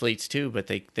huge fleets too, but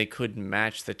they couldn't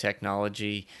match the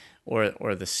technology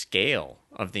or the scale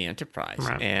of the Enterprise.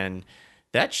 Right. And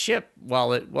that ship,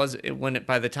 while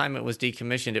by the time it was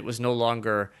decommissioned, it was no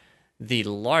longer the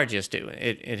largest.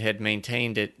 It had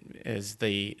maintained it as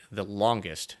the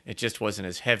longest. It just wasn't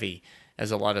as heavy as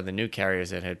a lot of the new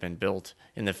carriers that had been built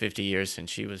in the 50 years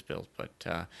since she was built.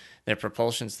 But their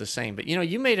propulsion's the same. But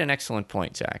you made an excellent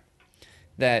point, Zach,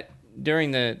 that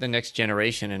during the Next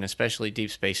Generation, and especially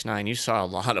Deep Space Nine, you saw a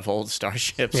lot of old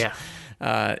starships. Yeah.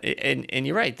 And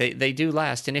you're right, they do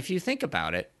last. And if you think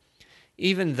about it,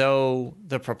 even though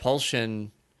the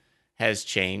propulsion has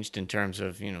changed in terms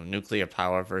of nuclear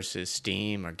power versus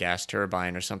steam or gas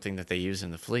turbine or something that they use in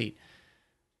the fleet,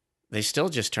 they still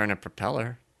just turn a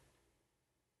propeller,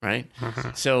 right? Mm-hmm.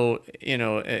 So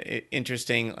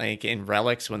interesting, like in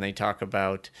Relics when they talk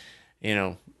about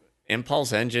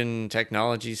impulse engine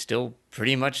technology is still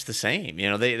pretty much the same.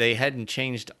 They hadn't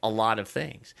changed a lot of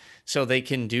things, so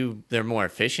they're more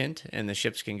efficient, and the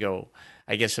ships can go,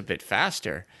 I guess, a bit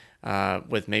faster.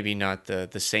 With maybe not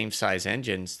the same size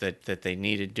engines that they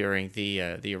needed during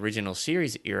the original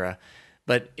series era,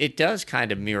 but it does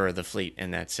kind of mirror the fleet in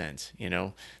that sense.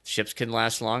 Ships can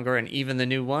last longer, and even the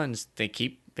new ones, they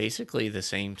keep basically the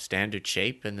same standard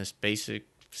shape and this basic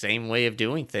same way of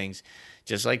doing things,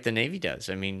 just like the Navy does.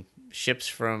 I mean, ships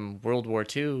from World War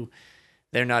II,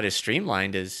 they're not as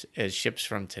streamlined as ships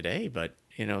from today, but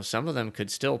some of them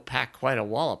could still pack quite a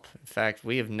wallop. In fact,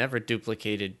 we have never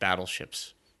duplicated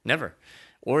battleships. Never.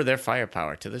 Or their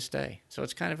firepower to this day. So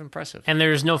it's kind of impressive. And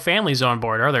there's no families on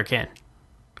board, are there, Ken?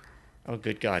 Oh,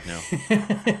 good God, no.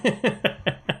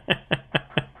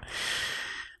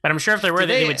 But I'm sure if there were,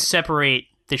 they would separate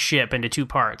the ship into two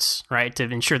parts, right, to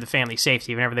ensure the family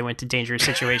safety whenever they went to dangerous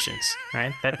situations,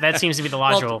 right? That seems to be the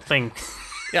logical thing.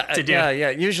 To do. Yeah.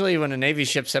 Usually when a Navy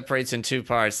ship separates in two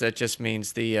parts, that just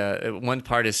means the one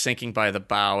part is sinking by the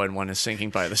bow and one is sinking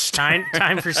by the stern.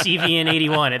 Time for CVN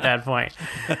 81 at that point.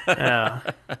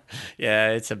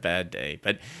 Yeah, it's a bad day.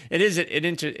 But it is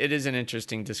an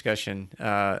interesting discussion,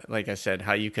 like I said,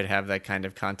 how you could have that kind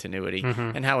of continuity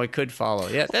and how it could follow.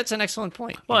 Yeah, that's an excellent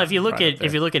point. Well, if you look at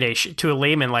to a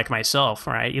layman like myself,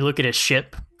 right, you look at a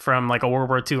ship from like a World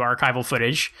War II archival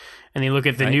footage, and you look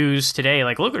at the news today,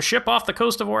 like, look, a ship off the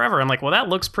coast of wherever. I'm like, well, that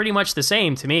looks pretty much the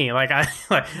same to me. Like,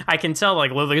 I can tell,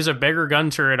 like, well, there's a bigger gun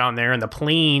turret on there, and the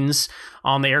planes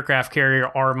on the aircraft carrier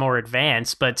are more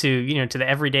advanced. But to the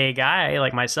everyday guy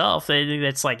like myself,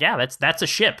 it's like, yeah, that's a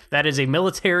ship. That is a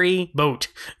military boat,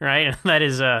 right? That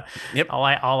is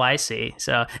all I see.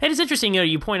 So, and it's interesting,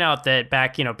 you point out that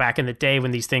back in the day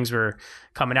when these things were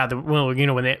coming out.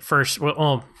 When the first,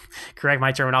 correct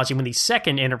my terminology, when the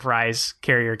second Enterprise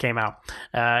carrier came out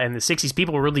in the 60s,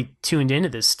 people were really tuned into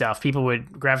this stuff. People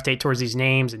would gravitate towards these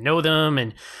names and know them.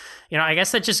 And, I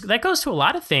guess that goes to a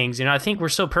lot of things. I think we're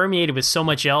so permeated with so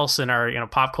much else in our,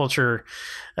 pop culture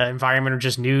environment or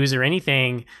just news or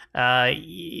anything.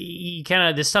 You kind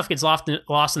of, this stuff gets lost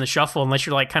in the shuffle unless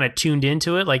you're like kind of tuned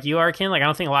into it, like you are, Ken. Like, I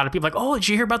don't think a lot of people are like, oh, did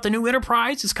you hear about the new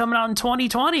Enterprise? It's coming out in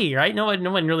 2020, right? No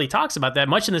one really talks about that,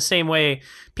 much in the same way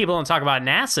people don't talk about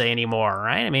NASA anymore,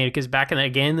 right? I mean, because back in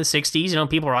the 60s,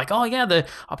 people were like, oh yeah, the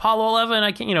Apollo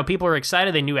 11. People are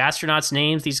excited. They knew astronauts'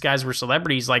 names. These guys were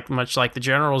celebrities, much like the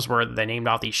generals were. They named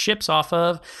all these ships off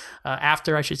of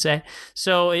after, I should say.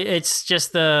 So it's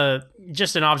just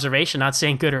an observation, not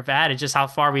saying good or bad. It's just how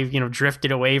far we've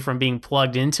drifted away from being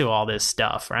plugged into all this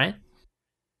stuff, right?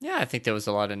 Yeah, I think there was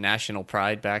a lot of national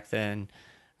pride back then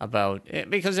about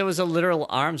it, because it was a literal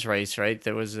arms race, right?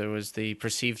 There was the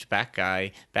perceived bad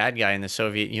guy in the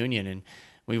Soviet Union, and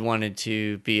we wanted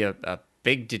to be a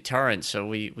big deterrent. So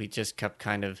we just kept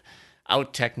kind of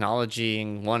out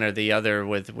technologying one or the other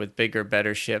with bigger,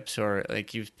 better ships, or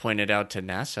like you pointed out to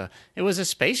NASA, it was a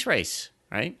space race,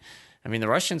 right? I mean, the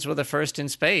Russians were the first in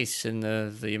space, and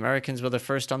the Americans were the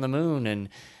first on the moon. And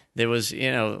there was,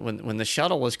 when the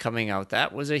shuttle was coming out,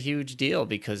 that was a huge deal,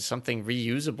 because something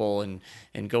reusable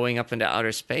and going up into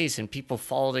outer space, and people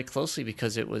followed it closely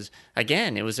because it was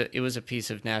a piece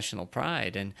of national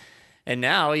pride. And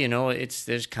now,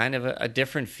 there's kind of a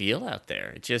different feel out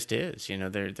there. It just is,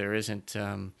 there isn't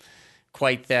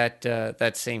quite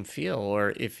that same feel,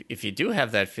 or if you do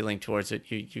have that feeling towards it,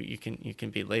 you can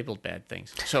be labeled bad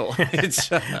things. So it's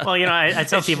well, I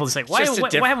tell people to say, why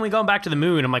haven't we gone back to the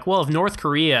moon? I'm like, well, if North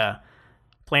Korea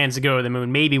plans to go to the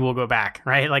moon, maybe we'll go back,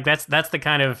 right? Like that's the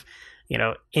kind of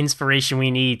inspiration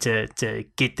we need to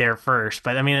get there first.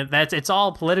 But I mean, it's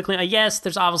all politically. Yes,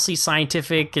 there's obviously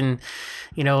scientific and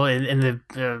and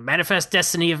the manifest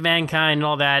destiny of mankind and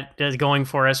all that is going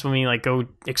for us when we go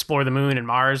explore the moon and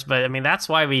Mars. But I mean, that's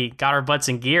why we got our butts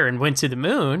in gear and went to the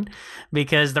moon,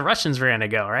 because the Russians were going to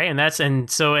go, right? And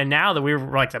now that we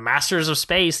were like the masters of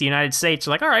space, the United States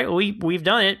are like, all right, we've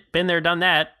done it, been there, done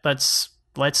that.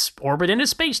 Let's orbit in a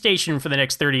space station for the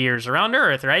next 30 years around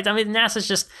Earth, right? I mean, NASA's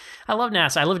just, I love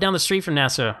NASA. I live down the street from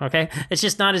NASA, okay? It's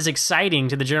just not as exciting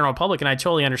to the general public, and I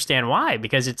totally understand why,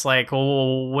 because it's like,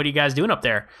 well, what are you guys doing up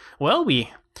there? Well, we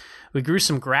grew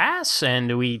some grass,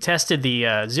 and we tested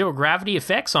the zero gravity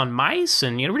effects on mice,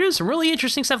 and we're doing some really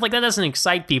interesting stuff. Like, that doesn't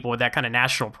excite people with that kind of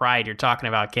national pride you're talking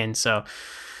about, Ken. So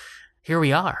here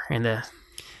we are in the...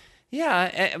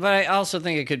 Yeah, but I also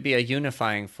think it could be a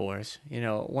unifying force.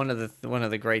 One of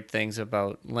the great things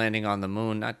about landing on the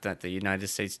moon, not that the United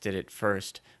States did it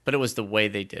first, but it was the way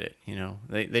they did it.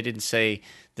 They didn't say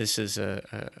this is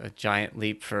a giant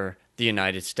leap for the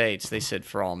United States. They said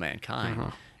for all mankind.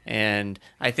 Uh-huh. And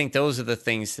I think those are the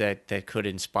things that could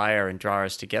inspire and draw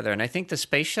us together. And I think the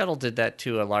space shuttle did that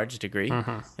to a large degree.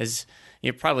 Uh-huh. As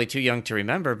you're probably too young to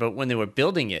remember, but when they were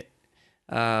building it,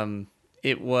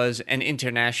 it was an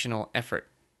international effort,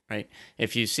 right?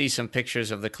 If you see some pictures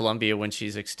of the Columbia when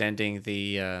she's extending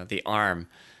the arm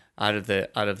out of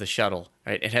the shuttle,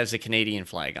 right? It has a Canadian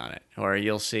flag on it. Or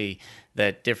you'll see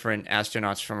that different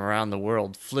astronauts from around the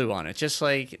world flew on it, just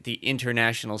like the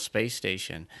International Space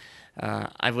Station.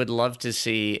 I would love to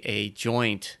see a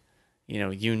joint,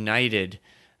 united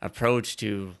approach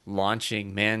to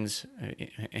launching men's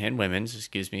and women's,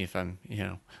 excuse me if I'm,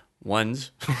 ones.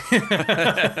 Hey,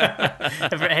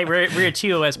 we're a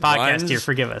TOS podcast here.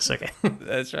 Forgive us. Okay.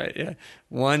 That's right. Yeah.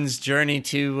 One's journey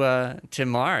to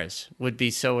Mars would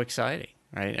be so exciting,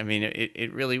 right? I mean,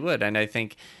 it really would. And I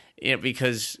think,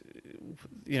 because,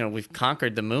 we've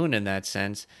conquered the moon in that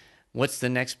sense. What's the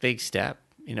next big step?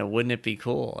 Wouldn't it be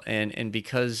cool? And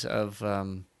because of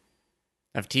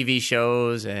TV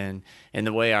shows and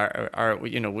the way our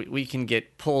we can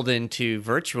get pulled into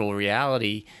virtual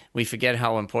reality, we forget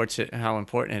how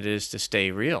important it is to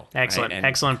stay real. Excellent, right?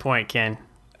 Excellent point, Ken.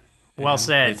 Well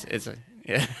said.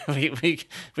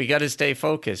 We got to stay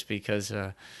focused, because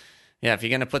if you're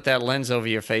going to put that lens over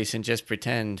your face and just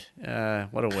pretend,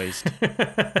 what a waste.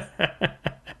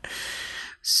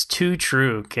 It's too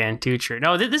true, Ken. Too true.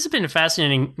 No, this has been a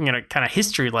fascinating, kind of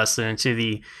history lesson into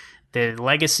the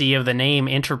legacy of the name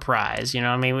Enterprise.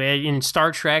 I mean, in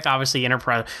Star Trek, obviously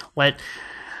Enterprise,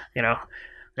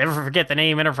 never forget the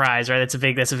name Enterprise, right? That's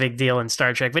a big deal in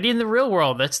Star Trek. But in the real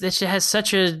world, that has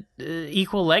such a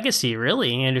equal legacy,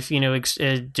 really. And if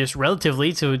just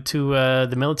relatively to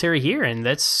the military here, and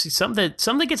that's something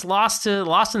that gets lost in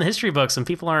the history books, and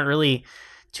people aren't really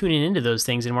tuning into those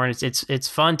things anymore. And it's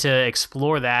fun to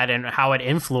explore that and how it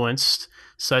influenced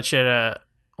such a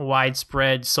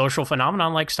widespread social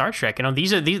phenomenon like Star Trek. You know,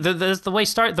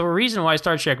 the reason why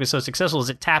Star Trek was so successful is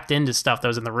it tapped into stuff that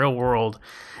was in the real world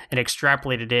and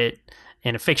extrapolated it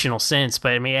in a fictional sense.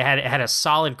 But I mean, it had a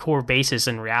solid core basis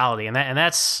in reality, and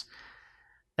that's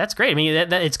great. I mean,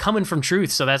 that it's coming from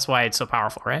truth, so that's why it's so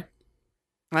powerful, right?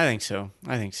 I think so.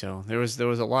 There was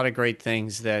a lot of great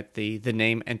things that the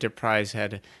name Enterprise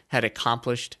had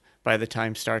accomplished by the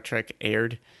time Star Trek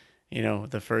aired. You know,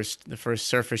 the first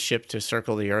surface ship to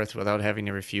circle the Earth without having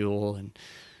to refuel, and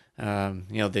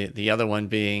you know, the other one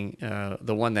being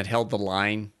the one that held the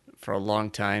line for a long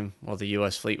time while the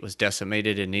U.S. fleet was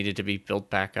decimated and needed to be built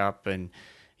back up, and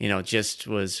you know, just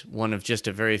was one of just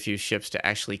a very few ships to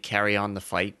actually carry on the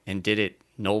fight and did it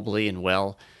nobly and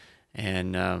well.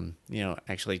 And you know,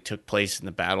 actually took place in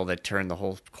the battle that turned the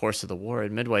whole course of the war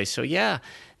at Midway. So yeah,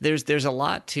 there's a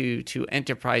lot to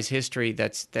Enterprise history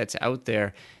that's out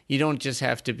there. You don't just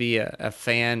have to be a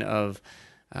fan of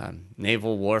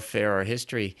naval warfare or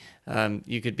history.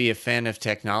 You could be a fan of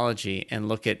technology and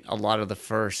look at a lot of the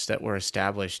firsts that were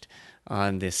established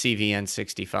on the CVN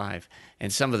 65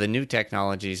 and some of the new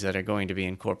technologies that are going to be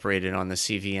incorporated on the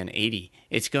CVN 80.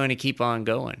 It's going to keep on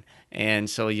going, and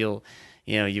so you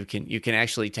can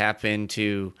actually tap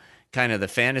into kind of the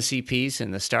fantasy piece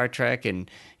and the Star Trek, and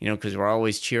you know, because we're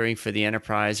always cheering for the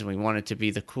Enterprise and we want it to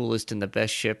be the coolest and the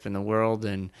best ship in the world.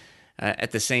 And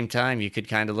at the same time, you could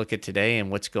kind of look at today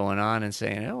and what's going on and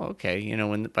saying, oh, okay, you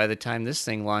know, by the time this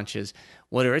thing launches,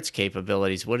 what are its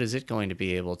capabilities? What is it going to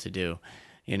be able to do?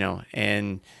 You know,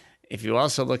 and if you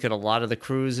also look at a lot of the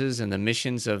cruises and the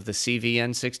missions of the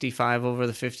CVN 65 over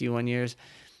the 51 years,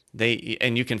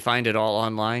 and you can find it all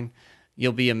online.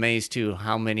 You'll be amazed too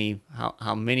how many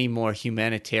more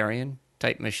humanitarian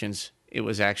type missions it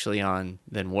was actually on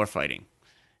than warfighting.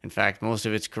 In fact, most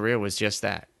of its career was just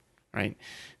that, right?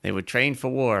 They would train for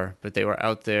war, but they were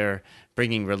out there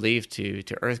bringing relief to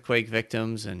earthquake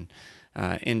victims and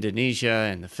Indonesia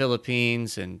and the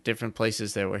Philippines and different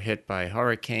places that were hit by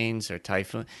hurricanes or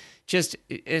typhoon. Just,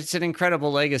 it's an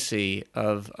incredible legacy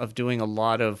of doing a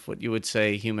lot of what you would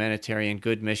say humanitarian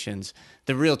good missions.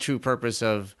 The real true purpose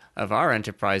of our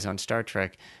Enterprise on Star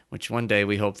Trek, which one day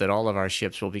we hope that all of our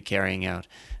ships will be carrying out,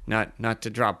 not to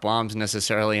drop bombs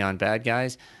necessarily on bad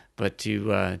guys, but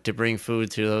to bring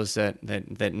food to those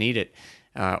that need it,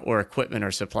 or equipment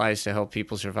or supplies to help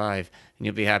people survive. And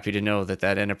you'll be happy to know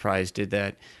that Enterprise did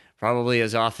that probably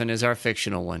as often as our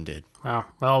fictional one did. Wow.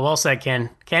 Well said,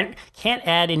 Ken. Can't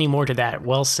add any more to that.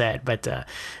 Well said. But the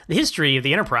history of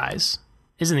the Enterprise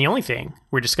isn't the only thing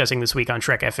we're discussing this week on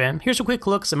Trek FM. Here's a quick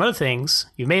look at some other things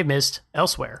you may have missed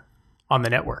elsewhere on the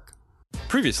network.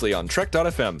 Previously on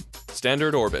Trek.fm,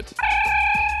 Standard Orbit.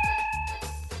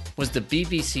 Was the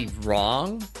BBC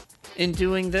wrong in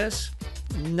doing this?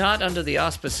 Not under the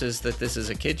auspices that this is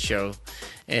a kid's show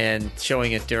and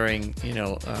showing it during, you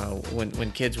know,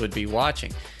 when kids would be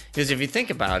watching. Because if you think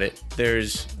about it,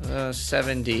 there's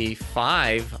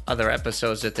 75 other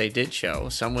episodes that they did show,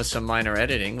 some with some minor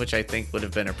editing, which I think would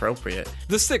have been appropriate.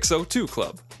 The 602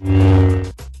 Club.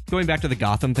 Going back to the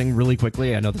Gotham thing really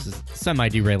quickly, I know this is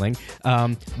semi-derailing.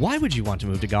 Why would you want to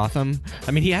move to Gotham?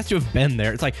 I mean, he has to have been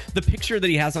there. It's like the picture that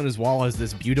he has on his wall is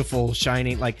this beautiful,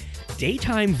 shining, like,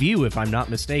 daytime view, if I'm not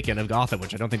mistaken, of Gotham,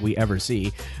 which I don't think we ever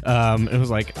see. It was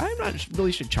like, I'm not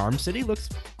really sure. Charm City looks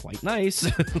quite nice.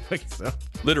 Like, so.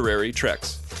 Literary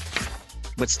Treks.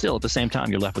 But still, at the same time,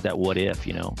 you're left with that what if,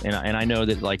 you know. And I know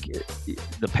that, like,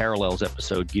 the Parallels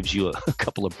episode gives you a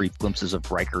couple of brief glimpses of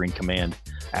Riker in command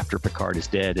after Picard is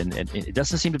dead, and it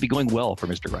doesn't seem to be going well for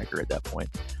Mr. Riker at that point.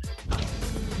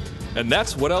 And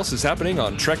that's what else is happening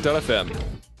on Trek.fm.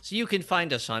 So you can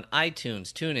find us on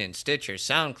iTunes, TuneIn, Stitcher,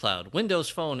 SoundCloud, Windows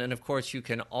Phone, and of course you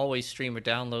can always stream or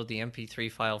download the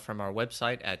MP3 file from our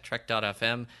website at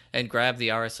trek.fm and grab the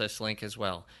RSS link as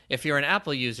well. If you're an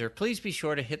Apple user, please be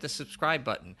sure to hit the subscribe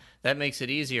button. That makes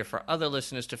it easier for other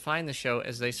listeners to find the show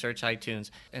as they search iTunes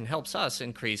and helps us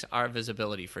increase our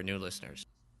visibility for new listeners.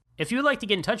 If you would like to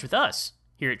get in touch with us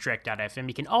here at Trek.fm,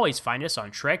 you can always find us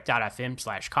on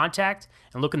trek.fm/contact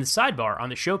and look in the sidebar on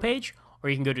the show page, or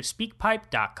you can go to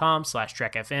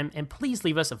speakpipe.com/trekfm and please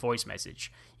leave us a voice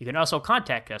message. You can also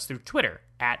contact us through Twitter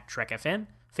at TrekFM,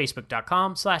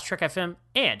 Facebook.com/TrekFM,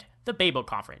 and the Babel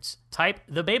Conference. Type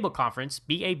the Babel Conference,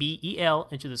 Babel,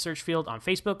 into the search field on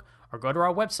Facebook, or go to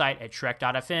our website at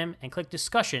Trek.fm and click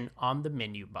discussion on the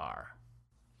menu bar.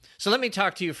 So let me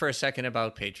talk to you for a second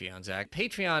about Patreon, Zach.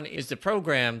 Patreon is the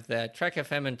program that Trek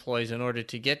FM employs in order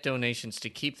to get donations to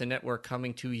keep the network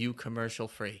coming to you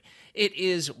commercial-free. It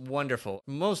is wonderful.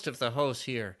 Most of the hosts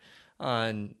here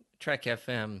on Trek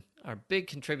FM are big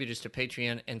contributors to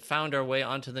Patreon and found our way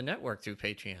onto the network through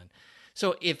Patreon.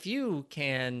 So if you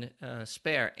can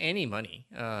spare any money,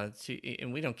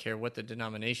 and we don't care what the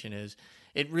denomination is,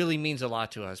 it really means a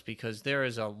lot to us because there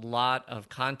is a lot of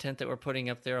content that we're putting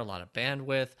up there, a lot of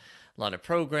bandwidth, a lot of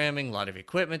programming, a lot of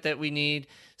equipment that we need.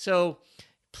 So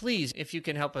please, if you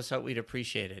can help us out, we'd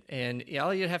appreciate it. And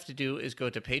all you have to do is go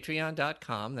to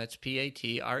patreon.com, that's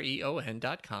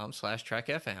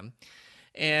patreon.com/TrekFM.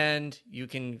 And you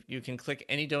can click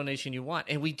any donation you want.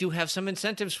 And we do have some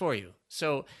incentives for you.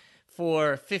 So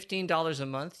for $15 a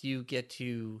month, you get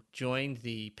to join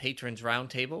the Patrons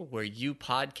Roundtable where you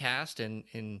podcast. And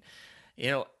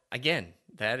again,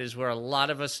 that is where a lot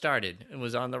of us started. It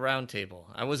was on the Roundtable.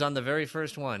 I was on the very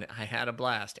first one. I had a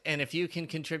blast. And if you can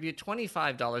contribute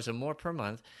 $25 or more per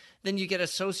month, then you get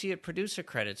associate producer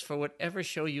credits for whatever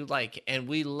show you like. And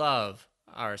we love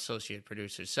our associate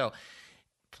producers. So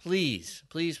please,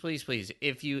 please, please, please,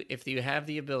 if you have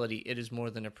the ability, it is more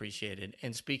than appreciated.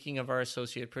 And speaking of our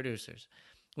associate producers,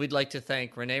 we'd like to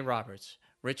thank Renee Roberts,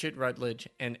 Richard Rutledge,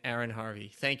 and Aaron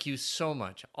Harvey. Thank you so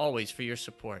much, always, for your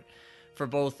support for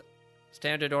both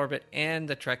Standard Orbit and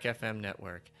the Trek FM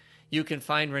network. You can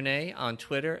find Renee on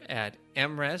Twitter at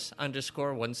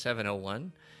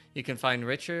mres_1701. You can find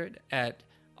Richard at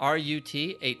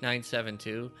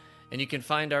RUT8972. And you can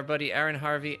find our buddy Aaron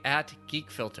Harvey at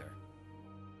GeekFilter.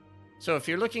 So if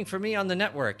you're looking for me on the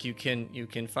network, you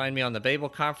can find me on the Babel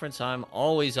Conference. I'm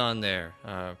always on there,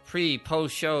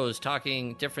 post shows,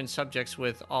 talking different subjects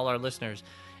with all our listeners.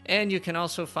 And you can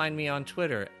also find me on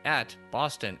Twitter at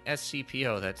Boston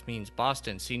SCPO. That means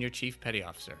Boston Senior Chief Petty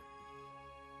Officer.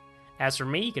 As for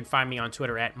me, you can find me on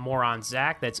Twitter at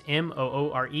MooreOnZach. That's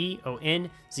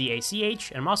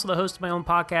MooreOnZach. And I'm also the host of my own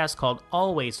podcast called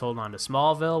Always Hold On to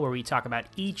Smallville, where we talk about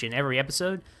each and every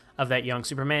episode of that young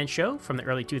Superman show from the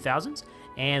early 2000s.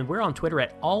 And we're on Twitter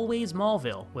at Always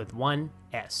Smallville with one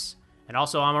S. And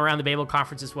also, I'm around the Babel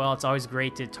Conference as well. It's always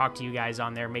great to talk to you guys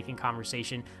on there, making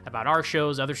conversation about our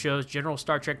shows, other shows, general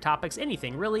Star Trek topics,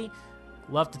 anything really.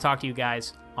 Love to talk to you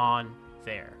guys on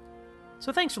there.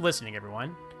 So thanks for listening,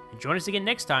 everyone. And join us again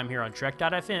next time here on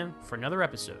Trek.fm for another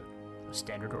episode of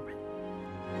Standard Orbit.